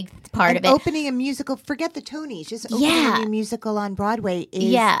 That's a big part of it. Opening a musical, forget the Tonys, just opening a new musical on Broadway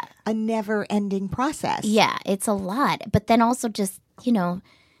is a never-ending process. Yeah, it's a lot. But then also just,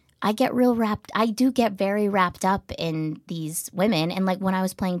 I do get very wrapped up in these women. And like when I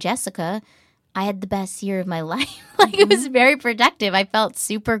was playing Jessica, I had the best year of my life. Like it was very productive. I felt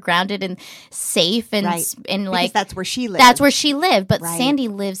super grounded and safe and like because that's where she lived. That's where she lived. But Sandy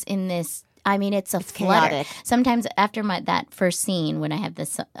lives in this. I mean, it's flutter. Chaotic. Sometimes after that first scene, when I have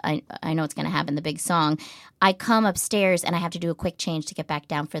this, I know it's going to happen, the big song, I come upstairs and I have to do a quick change to get back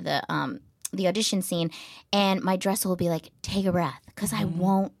down for the audition scene, and my dresser will be like, take a breath, because I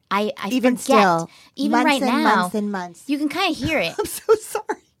won't, I even forget. Still, even months right and now, months and months. you can kind of hear it. I'm so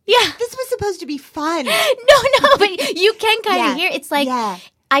sorry. Yeah. This was supposed to be fun. No, but you can kind of hear it. It's like,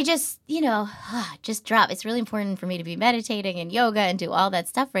 I just, just drop. It's really important for me to be meditating and yoga and do all that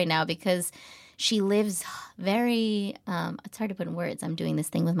stuff right now because she lives very, it's hard to put in words. I'm doing this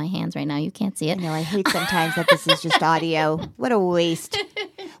thing with my hands right now. You can't see it. No, I hate sometimes that this is just audio. What a waste.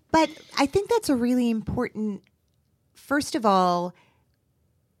 But I think that's a really important, first of all,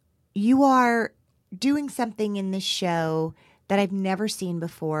 you are doing something in this show that I've never seen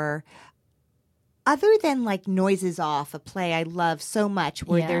before. Other than like Noises Off, a play I love so much,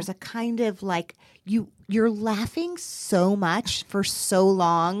 where there's a kind of like you're laughing so much for so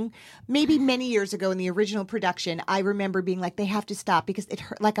long. Maybe many years ago in the original production, I remember being like, they have to stop because it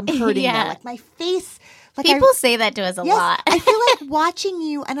hurt, like I'm hurting now. Like my face. Like People say that to us a lot. I feel like watching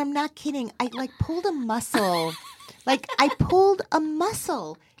you, and I'm not kidding, I like pulled a muscle. Like I pulled a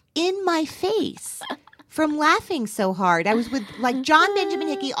muscle in my face from laughing so hard. I was with like John Benjamin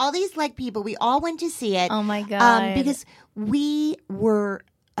Hickey, all these like people. We all went to see it. Oh my God. Because we were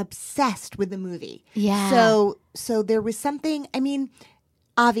obsessed with the movie. Yeah. So there was something, I mean,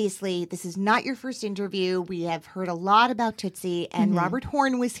 obviously this is not your first interview. We have heard a lot about Tootsie, and Robert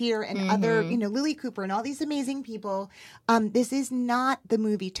Horn was here, and other, Lily Cooper and all these amazing people. This is not the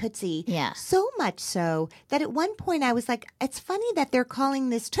movie Tootsie. Yeah. So much so that at one point I was like, it's funny that they're calling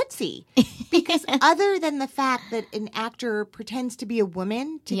this Tootsie. Because other than the fact that an actor pretends to be a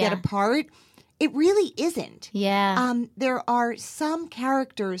woman to get a part, it really isn't. Yeah. There are some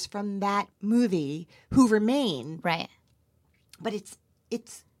characters from that movie who remain. Right. But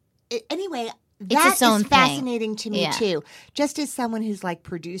anyway, That its own is thing. fascinating to me Yeah. too. Just as someone who's like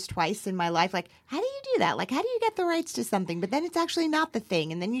produced twice in my life, like how do you do that? Like how do you get the rights to something, but then it's actually not the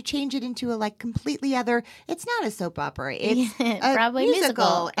thing, and then you change it into a like completely other. It's not a soap opera. It's a Broadway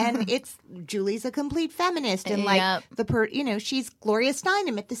musical, musical. and it's Julie's a complete feminist, and like Yep. she's Gloria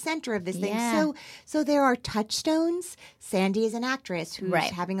Steinem at the center of this thing. Yeah. So there are touchstones. Sandy is an actress who's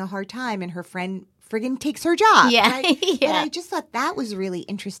Right. having a hard time, and her friend friggin' takes her job. Yeah. right? Yeah. And I just thought that was really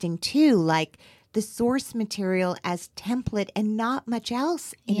interesting too, like the source material as template and not much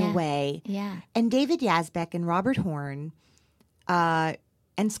else in a Yeah. way. Yeah. And David Yazbek and Robert Horn and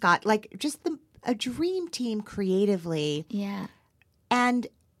Scott, like just a dream team creatively. Yeah. And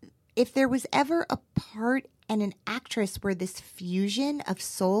if there was ever a part and an actress where this fusion of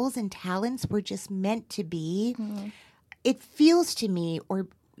souls and talents were just meant to be, it feels to me, or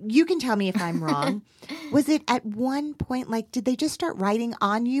you can tell me if I'm wrong, was it at one point like, did they just start writing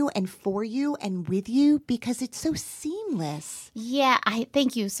on you and for you and with you? Because it's so seamless. Yeah, I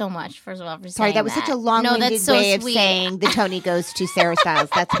thank you so much, first of all, for Sorry, saying that was such a No, long-winded that's so way sweet. of saying the Tony goes to Sarah Stiles.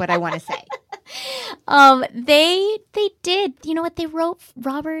 That's what I want to say. They did. You know what they wrote?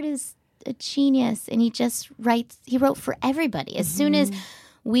 Robert is a genius, and he just writes. He wrote for everybody. As soon as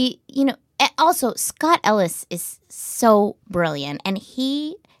we, also Scott Ellis is so brilliant, and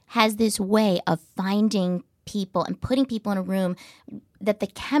he has this way of finding people and putting people in a room that the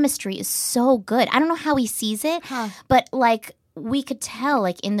chemistry is so good. I don't know how he sees it, but like we could tell,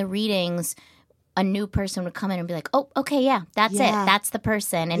 like in the readings, a new person would come in and be like, "Oh, okay, yeah, that's Yeah. it. That's the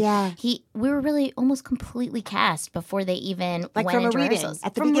person." And Yeah. we were really almost completely cast before they even Like went from a into reading, rehearsals.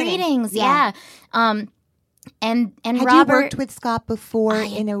 at the from beginning. readings, Yeah. yeah. And Had Robert, you worked with Scott before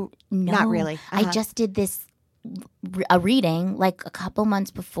in a? no, Not really. I just did this a reading like a couple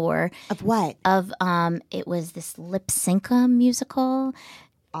months before Of what? of it was this Lip Synca musical.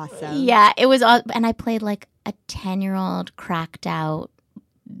 Awesome. Yeah, it was all, and I played like a 10-year-old cracked out,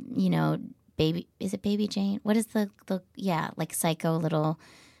 baby. Is it Baby Jane? What is the like psycho little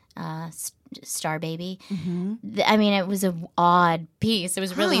star baby? I mean, it was an odd piece. It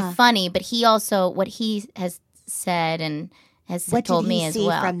was really funny, but he also, what he has said and has What told did me he as see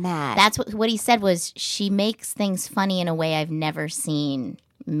well. from that? That's what he said was she makes things funny in a way I've never seen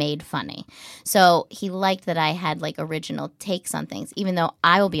made funny. So he liked that I had like original takes on things, even though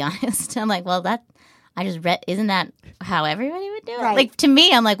I will be honest, I'm like, well, I just read, isn't that how everybody would do it? Right. Like to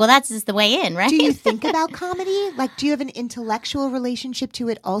me, I'm like, well, that's just the way in, right? Do you think about comedy? Like, do you have an intellectual relationship to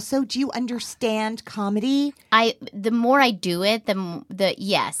it also? Do you understand comedy? The more I do it, the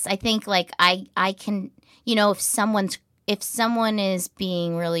yes, I think like I can, if someone is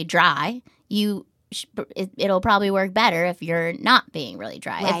being really dry, it'll probably work better if you're not being really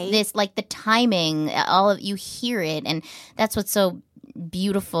dry. Right. If this, like the timing, you hear it, and that's what's so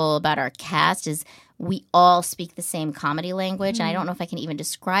beautiful about our cast is we all speak the same comedy language. And I don't know if I can even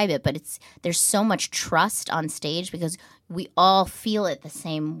describe it, but there's so much trust on stage because we all feel it the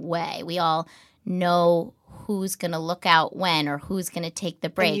same way. We all know who's going to look out when, or who's going to take the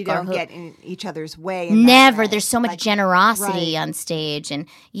break. And you or don't who, get in each other's way. in that Never. way. There's so much Like, generosity right. on stage, and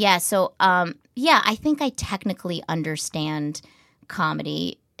yeah. So, I think I technically understand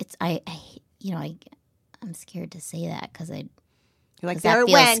comedy. I'm scared to say that because You're like, 'cause there that it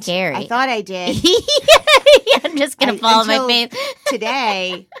feels went. scary. I thought I did. I'm just gonna fall on my until face.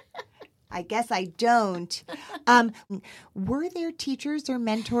 Today, I guess I don't. Were there teachers or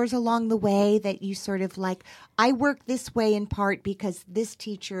mentors along the way that you sort of like, I work this way in part because this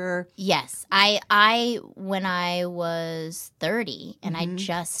teacher. Yes, I when I was 30 and Mm-hmm. I'd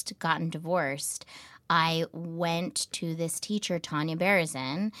just gotten divorced, I went to this teacher, Tanya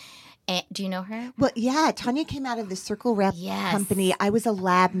Berezin. Do you know her? Well, yeah, Tanya came out of the Circle Rep Yes. company. I was a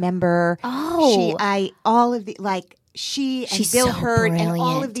lab member. Oh. All of the, like, she and She's Bill so Hurd and all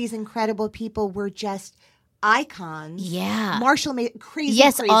brilliant. of these incredible people were just icons. Yeah. Marshall made crazy.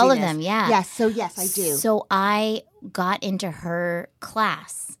 Yes, all of craziness. them, yeah. Yes, so yes, I do. So I got into her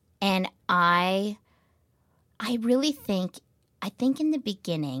class, and I really think in the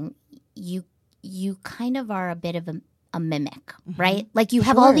beginning you kind of are a bit of a mimic, right? Like you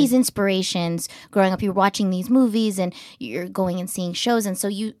have all Sure. these inspirations growing up. You're watching these movies and you're going and seeing shows, and so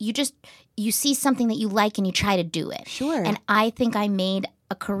you see something that you like and you try to do it. Sure. And I think I made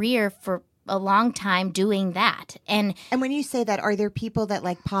a career for a long time doing that. And And when you say that, are there people that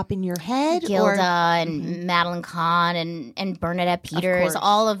like pop in your head? Gilda or? and Madeline Kahn and Bernadette Peters, course.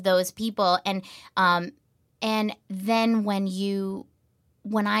 all of those people. And then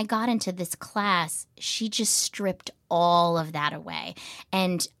when I got into this class, she just stripped all of that away.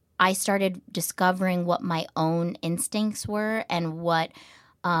 And I started discovering what my own instincts were and what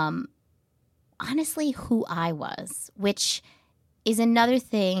honestly who I was, which is another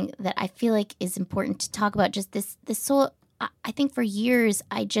thing that I feel like is important to talk about. Just this so I think for years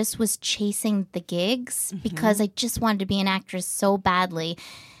I just was chasing the gigs because I just wanted to be an actress so badly,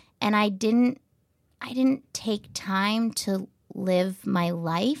 and I didn't take time to live my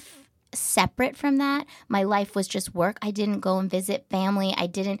life separate from that. My life was just work. I didn't go and visit family. I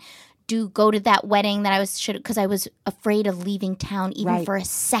didn't go to that wedding that I should because I was afraid of leaving town even for a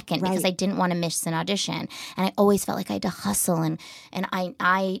second because I didn't want to miss an audition. And I always felt like I had to hustle and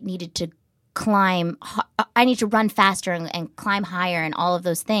I needed to climb. I need to run faster and climb higher and all of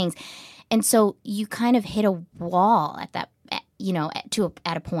those things. And so you kind of hit a wall at that,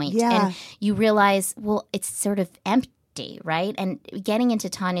 at a point. Yeah. And you realize, well, it's sort of empty. Right? And getting into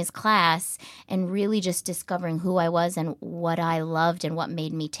Tanya's class and really just discovering who I was and what I loved and what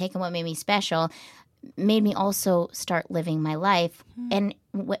made me tick and what made me special made me also start living my life. And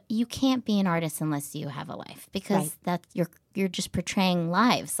you can't be an artist unless you have a life because that's you're just portraying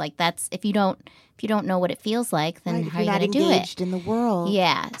lives. Like that's if you don't know what it feels like, then how are you going to do it? Not engaged in the world.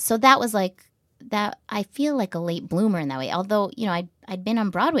 Yeah. So that was like that. I feel like a late bloomer in that way. Although I'd been on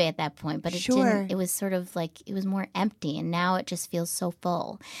Broadway at that point, but it didn't. It was sort of like it was more empty, and now it just feels so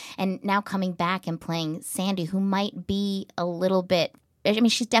full. And now coming back and playing Sandy, who might be a little bit. I mean,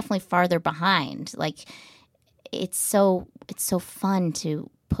 she's definitely farther behind. Like it's so fun to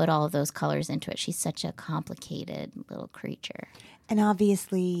put all of those colors into it. She's such a complicated little creature. And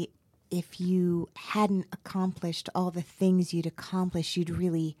obviously, if you hadn't accomplished all the things you'd accomplished, you'd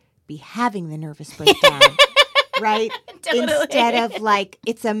really be having the nervous breakdown, right? Totally. Instead of like,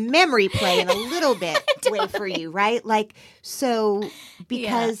 it's a memory play in a little bit way for you, right? Like, so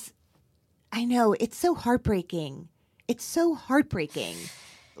because I know it's so heartbreaking. It's so heartbreaking,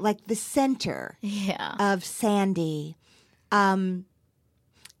 like the center of Sandy. And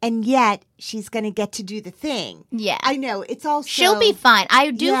yet she's going to get to do the thing. Yeah. I know. It's also... She'll be fine.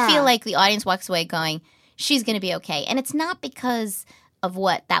 I do feel like the audience walks away going, she's going to be okay. And it's not because of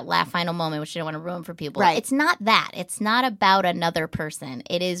what that final moment, which I don't want to ruin for people. Right. It's not that. It's not about another person.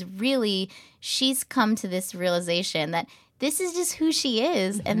 It is really, she's come to this realization that this is just who she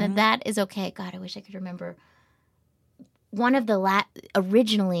is and that is okay. God, I wish I could remember one of the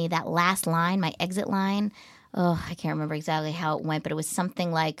originally that last line, my exit line. Oh, I can't remember exactly how it went, but it was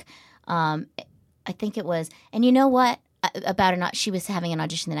something like, I think it was, and you know what? She was having an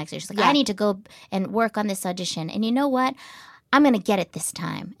audition the next day. She's like, I need to go and work on this audition. And you know what? I'm going to get it this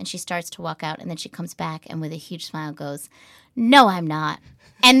time. And she starts to walk out, and then she comes back and with a huge smile goes, no, I'm not.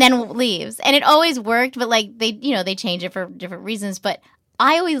 And then leaves. And it always worked, but like they change it for different reasons. But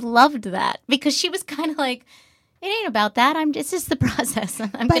I always loved that because she was kind of like, it ain't about that. It's just the process.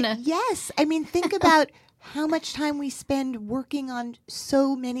 Yes. I mean, think about how much time we spend working on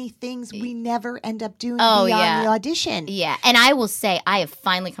so many things we never end up doing beyond the audition. Yeah. And I will say I have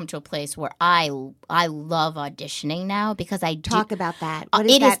finally come to a place where I love auditioning now because I Talk about that. What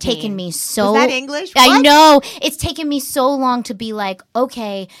does it that has taken mean? me so... Was that English? I What? know. It's taken me so long to be like,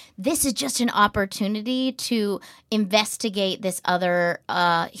 okay, this is just an opportunity to investigate this other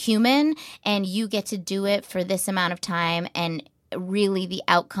human and you get to do it for this amount of time and really the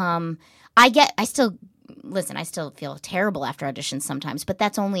outcome... I still feel terrible after auditions sometimes, but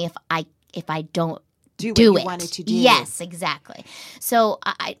that's only if I don't do what you it. wanted to do. Yes, exactly. So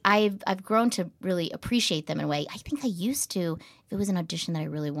I've grown to really appreciate them in a way. I think I used to, if it was an audition that I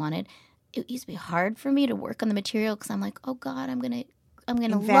really wanted, it used to be hard for me to work on the material because I'm like, oh God, I'm gonna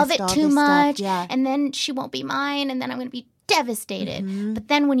love it too much, and then she won't be mine, and then I'm gonna be devastated. Mm-hmm. But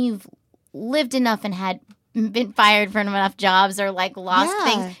then when you've lived enough and had been fired from enough jobs or like lost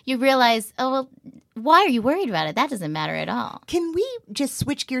things, you realize, oh well, why are you worried about it? That doesn't matter at all. Can we just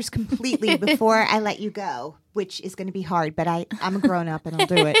switch gears completely before I let you go, which is going to be hard, but I'm a grown up and I'll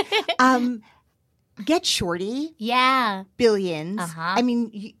do it. Get Shorty. Yeah. Billions. I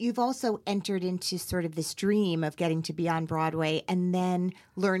mean, you've also entered into sort of this dream of getting to be on Broadway and then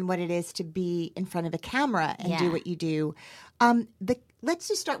learn what it is to be in front of a camera and do what you do. Let's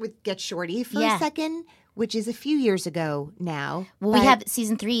just start with Get Shorty for a second, which is a few years ago now. Well, we have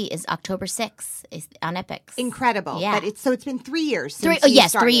season 3 is October 6th is on Epix. Incredible. Yeah. But it's been 3 years since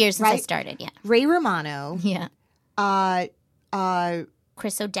started, 3 years since I started, yeah. Ray Romano. Yeah.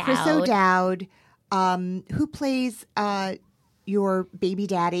 Chris O'Dowd. Who plays your baby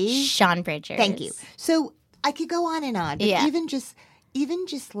daddy? Sean Bridgers. Thank you. So I could go on and on, but even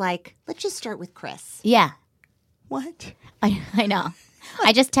just like, let's just start with Chris. Yeah. What? I know.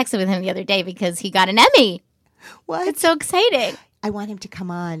 I just texted with him the other day because he got an Emmy. What? It's so exciting. I want him to come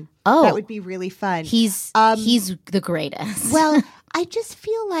on. Oh. That would be really fun. He's the greatest. Well, I just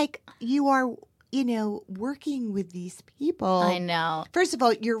feel like you are working with these people. I know. First of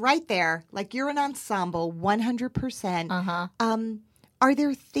all, you're right there. Like, you're an ensemble, 100%. Are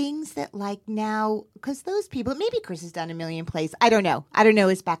there things that, like, now, because those people, maybe Chris has done a million plays. I don't know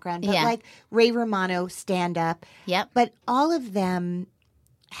his background. But, like, Ray Romano, stand-up. Yep. But all of them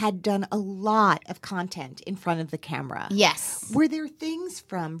had done a lot of content in front of the camera. Yes. Were there things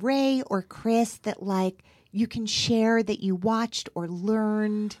from Ray or Chris that, like, you can share that you watched or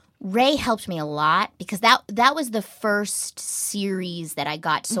learned? Ray helped me a lot because that was the first series that I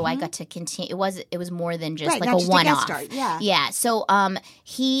got, so I got to continue. It was more than just like not a just one-off. A guest star, yeah. So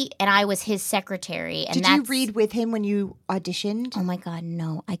he and I was his secretary. And did you read with him when you auditioned? Oh my God,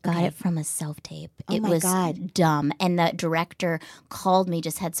 no! I got it from a self-tape. Oh it my was God. dumb. And the director called me,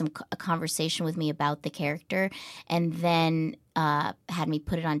 just had a conversation with me about the character, and then had me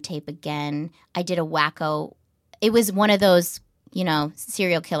put it on tape again. I did a wacko. It was one of those,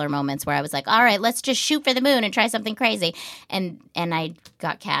 serial killer moments where I was like, all right, let's just shoot for the moon and try something crazy. And I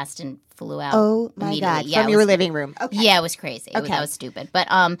got cast and flew out. Oh my God. From your living room. Okay. Yeah, it was crazy. Okay. That was stupid. But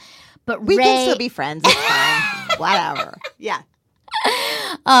we Ray, can still be friends. It's fine. Whatever. Yeah.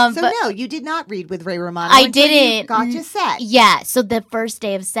 No, you did not read with Ray Romano. I until didn't. You got to set. Yeah. So the first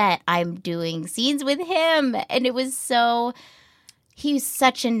day of set, I'm doing scenes with him. And it was he was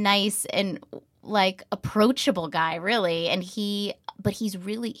such a nice and like approachable guy, really. And he's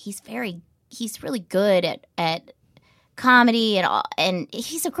really good at comedy and all, and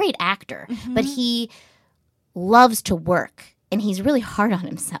he's a great actor, but he loves to work and he's really hard on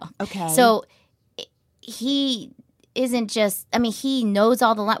himself. Okay. So he isn't just, he knows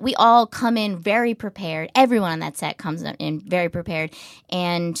all the lines. We all come in very prepared. Everyone on that set comes in very prepared.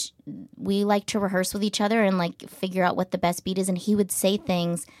 And we like to rehearse with each other and like figure out what the best beat is. And he would say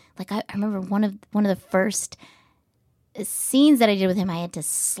things like, I remember one of the first scenes that I did with him, I had to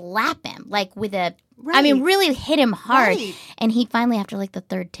slap him like with really hit him hard. Right. And he finally, after like the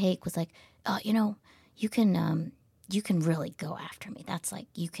third take, was like, oh, you can really go after me. That's like,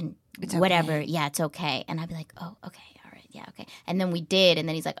 you can, it's whatever. Okay. Yeah, it's okay. And I'd be like, oh, okay. All right. Yeah. Okay. And then we did. And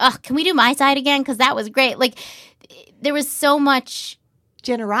then he's like, oh, can we do my side again? Cause that was great. Like there was so much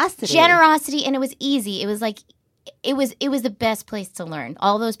generosity and it was easy. It was like, it was the best place to learn.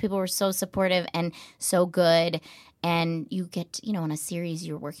 All those people were so supportive and so good. And you get, in a series,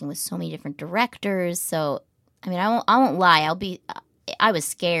 you're working with so many different directors. So, I won't lie. I was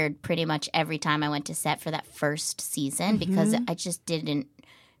scared pretty much every time I went to set for that first season because I just didn't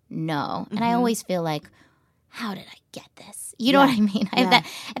know. And I always feel like, how did I get this? You know what I mean?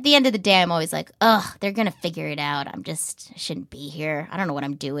 At the end of the day, I'm always like, they're going to figure it out. I shouldn't be here. I don't know what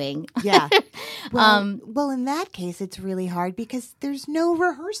I'm doing. Yeah. Well, in that case, it's really hard because there's no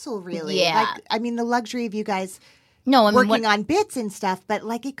rehearsal really. Yeah. Like, the luxury of you guys working on bits and stuff, but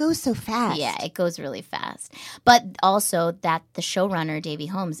like it goes so fast. Yeah, it goes really fast. But also that the showrunner, Davey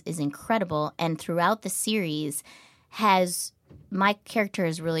Holmes, is incredible. And throughout the series my character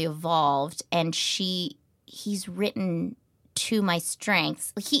has really evolved and he's written to my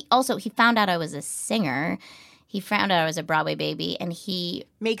strengths. He found out I was a singer. He found out I was a Broadway baby, and he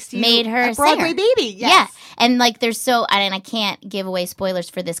made her a Broadway singer. baby. Yes. Yeah, and like and I can't give away spoilers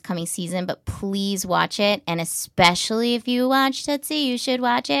for this coming season, but please watch it, and especially if you watch Tootsie, you should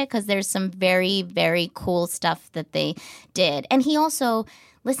watch it because there's some very, very cool stuff that they did. And he also,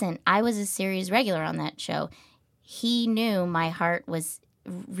 listen, I was a series regular on that show. He knew my heart was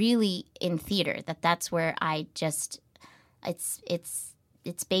really in theater. That's where I just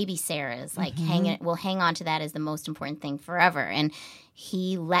it's baby Sarah's, like we'll hang on to that as the most important thing forever. And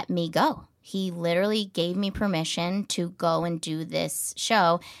he let me go. He literally gave me permission to go and do this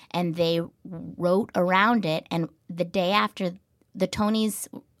show, and they wrote around it. And the day after the Tonys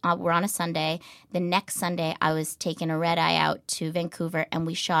were on a Sunday, the next Sunday I was taking a red eye out to Vancouver, and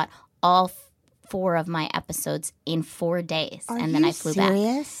we shot all 4 of my episodes in 4 days. And then I flew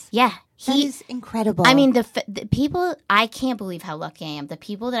back. Yeah. That is incredible. The people, I can't believe how lucky I am. The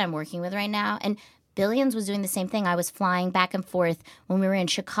people that I'm working with right now, and Billions was doing the same thing. I was flying back and forth when we were in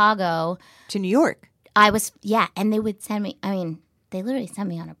Chicago. To New York. And they would send me, they literally sent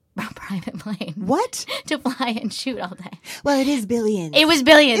me on a private plane. What? To fly and shoot all day. Well, it is Billions. It was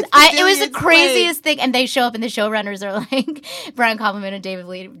Billions. It was the craziest plane. thing. And they show up and the showrunners are like, Brian Koppelman and David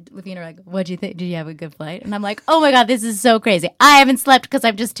Levine are like, what'd you think? Did you have a good flight? And I'm like, oh my God, this is so crazy. I haven't slept because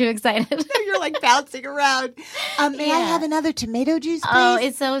I'm just too excited. You're like bouncing around. May I have another tomato juice,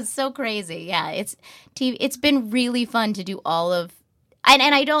 please? Oh, it's so crazy. Yeah, it's been really fun to do all of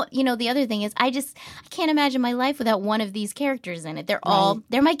And I don't, the other thing is I can't imagine my life without one of these characters in it. They're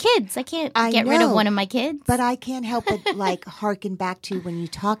my kids. I can't get rid of one of my kids. But I can't help but like hearken back to when you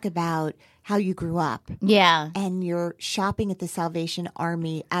talk about how you grew up. Yeah. And you're shopping at the Salvation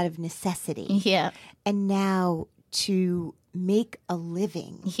Army out of necessity. Yeah. And now to make a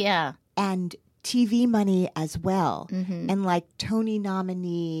living. Yeah. And TV money as well. Mm-hmm. And like Tony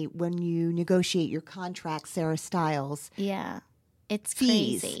nominee when you negotiate your contract, Sarah Stiles. Yeah. It's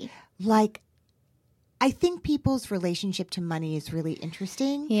fees. Crazy. Like, I think people's relationship to money is really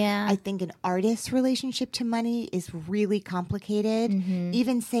interesting. Yeah. I think an artist's relationship to money is really complicated. Mm-hmm.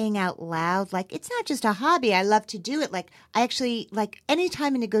 Even saying out loud, like, it's not just a hobby. I love to do it. Like, I actually, like,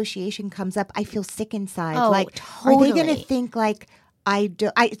 anytime a negotiation comes up, I feel sick inside. Oh, like, totally. Are they going to think, like,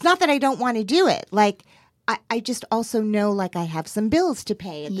 it's not that I don't want to do it. Like, I just also know, like, I have some bills to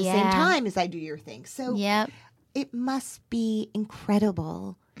pay at the same time as I do your thing. So it must be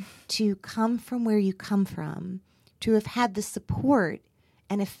incredible to come from where you come from, to have had the support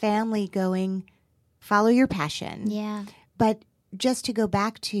and a family going, follow your passion. Yeah. But just to go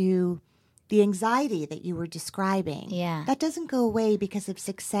back to the anxiety that you were describing, that doesn't go away because of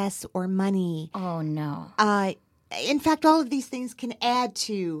success or money. Oh, no. In fact, all of these things can add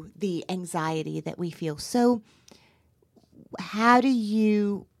to the anxiety that we feel. So what do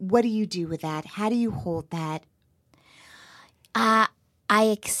you do with that? How do you hold that? I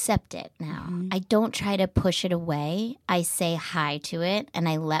accept it now. Mm-hmm. I don't try to push it away. I say hi to it and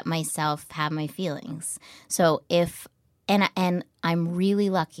I let myself have my feelings. So and I'm really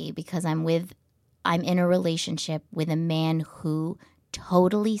lucky because I'm in a relationship with a man who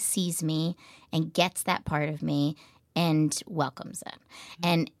totally sees me and gets that part of me and welcomes it. Mm-hmm.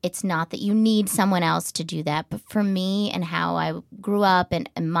 And it's not that you need someone else to do that, but for me and how I grew up and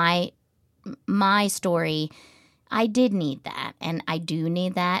my story, I did need that, and I do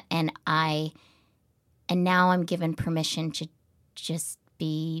need that, and now I'm given permission to just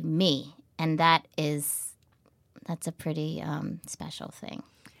be me, and that's a pretty special thing.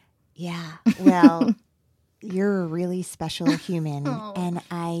 Yeah, well, you're a really special human, and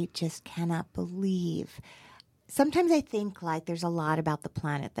I just cannot believe. Sometimes I think like there's a lot about the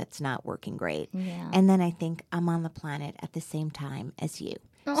planet that's not working great, and then I think I'm on the planet at the same time as you,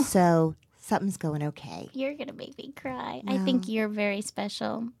 so something's going okay. You're going to make me cry. No. I think you're very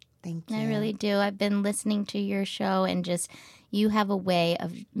special. Thank you. I really do. I've been listening to your show and just you have a way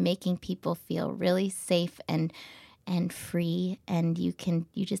of making people feel really safe and free, and you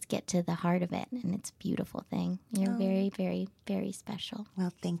just get to the heart of it, and it's a beautiful thing. You're very, very, very special.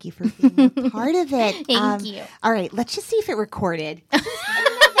 Well, thank you for being a part of it. Thank you. All right, let's just see if it recorded. I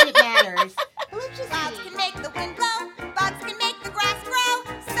don't know if it matters. Let's just Clouds can make the wind blow, bugs can make the grass grow.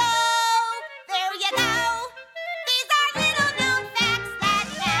 So there you go. These are little known facts that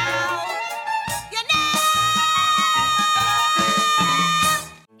now you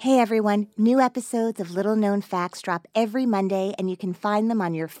know. Hey everyone, new episodes of Little Known Facts drop every Monday, and you can find them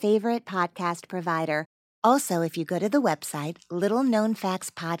on your favorite podcast provider. Also, if you go to the website,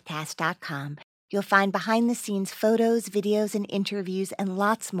 littleknownfactspodcast.com, you'll find behind-the-scenes photos, videos, and interviews, and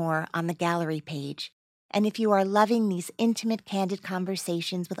lots more on the gallery page. And if you are loving these intimate, candid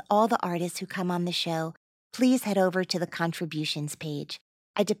conversations with all the artists who come on the show, please head over to the contributions page.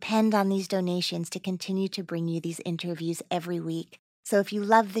 I depend on these donations to continue to bring you these interviews every week. So if you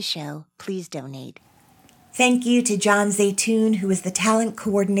love the show, please donate. Thank you to John Zaytoon, who is the talent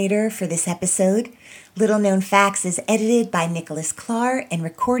coordinator for this episode. Little Known Facts is edited by Nicholas Clark and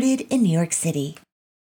recorded in New York City.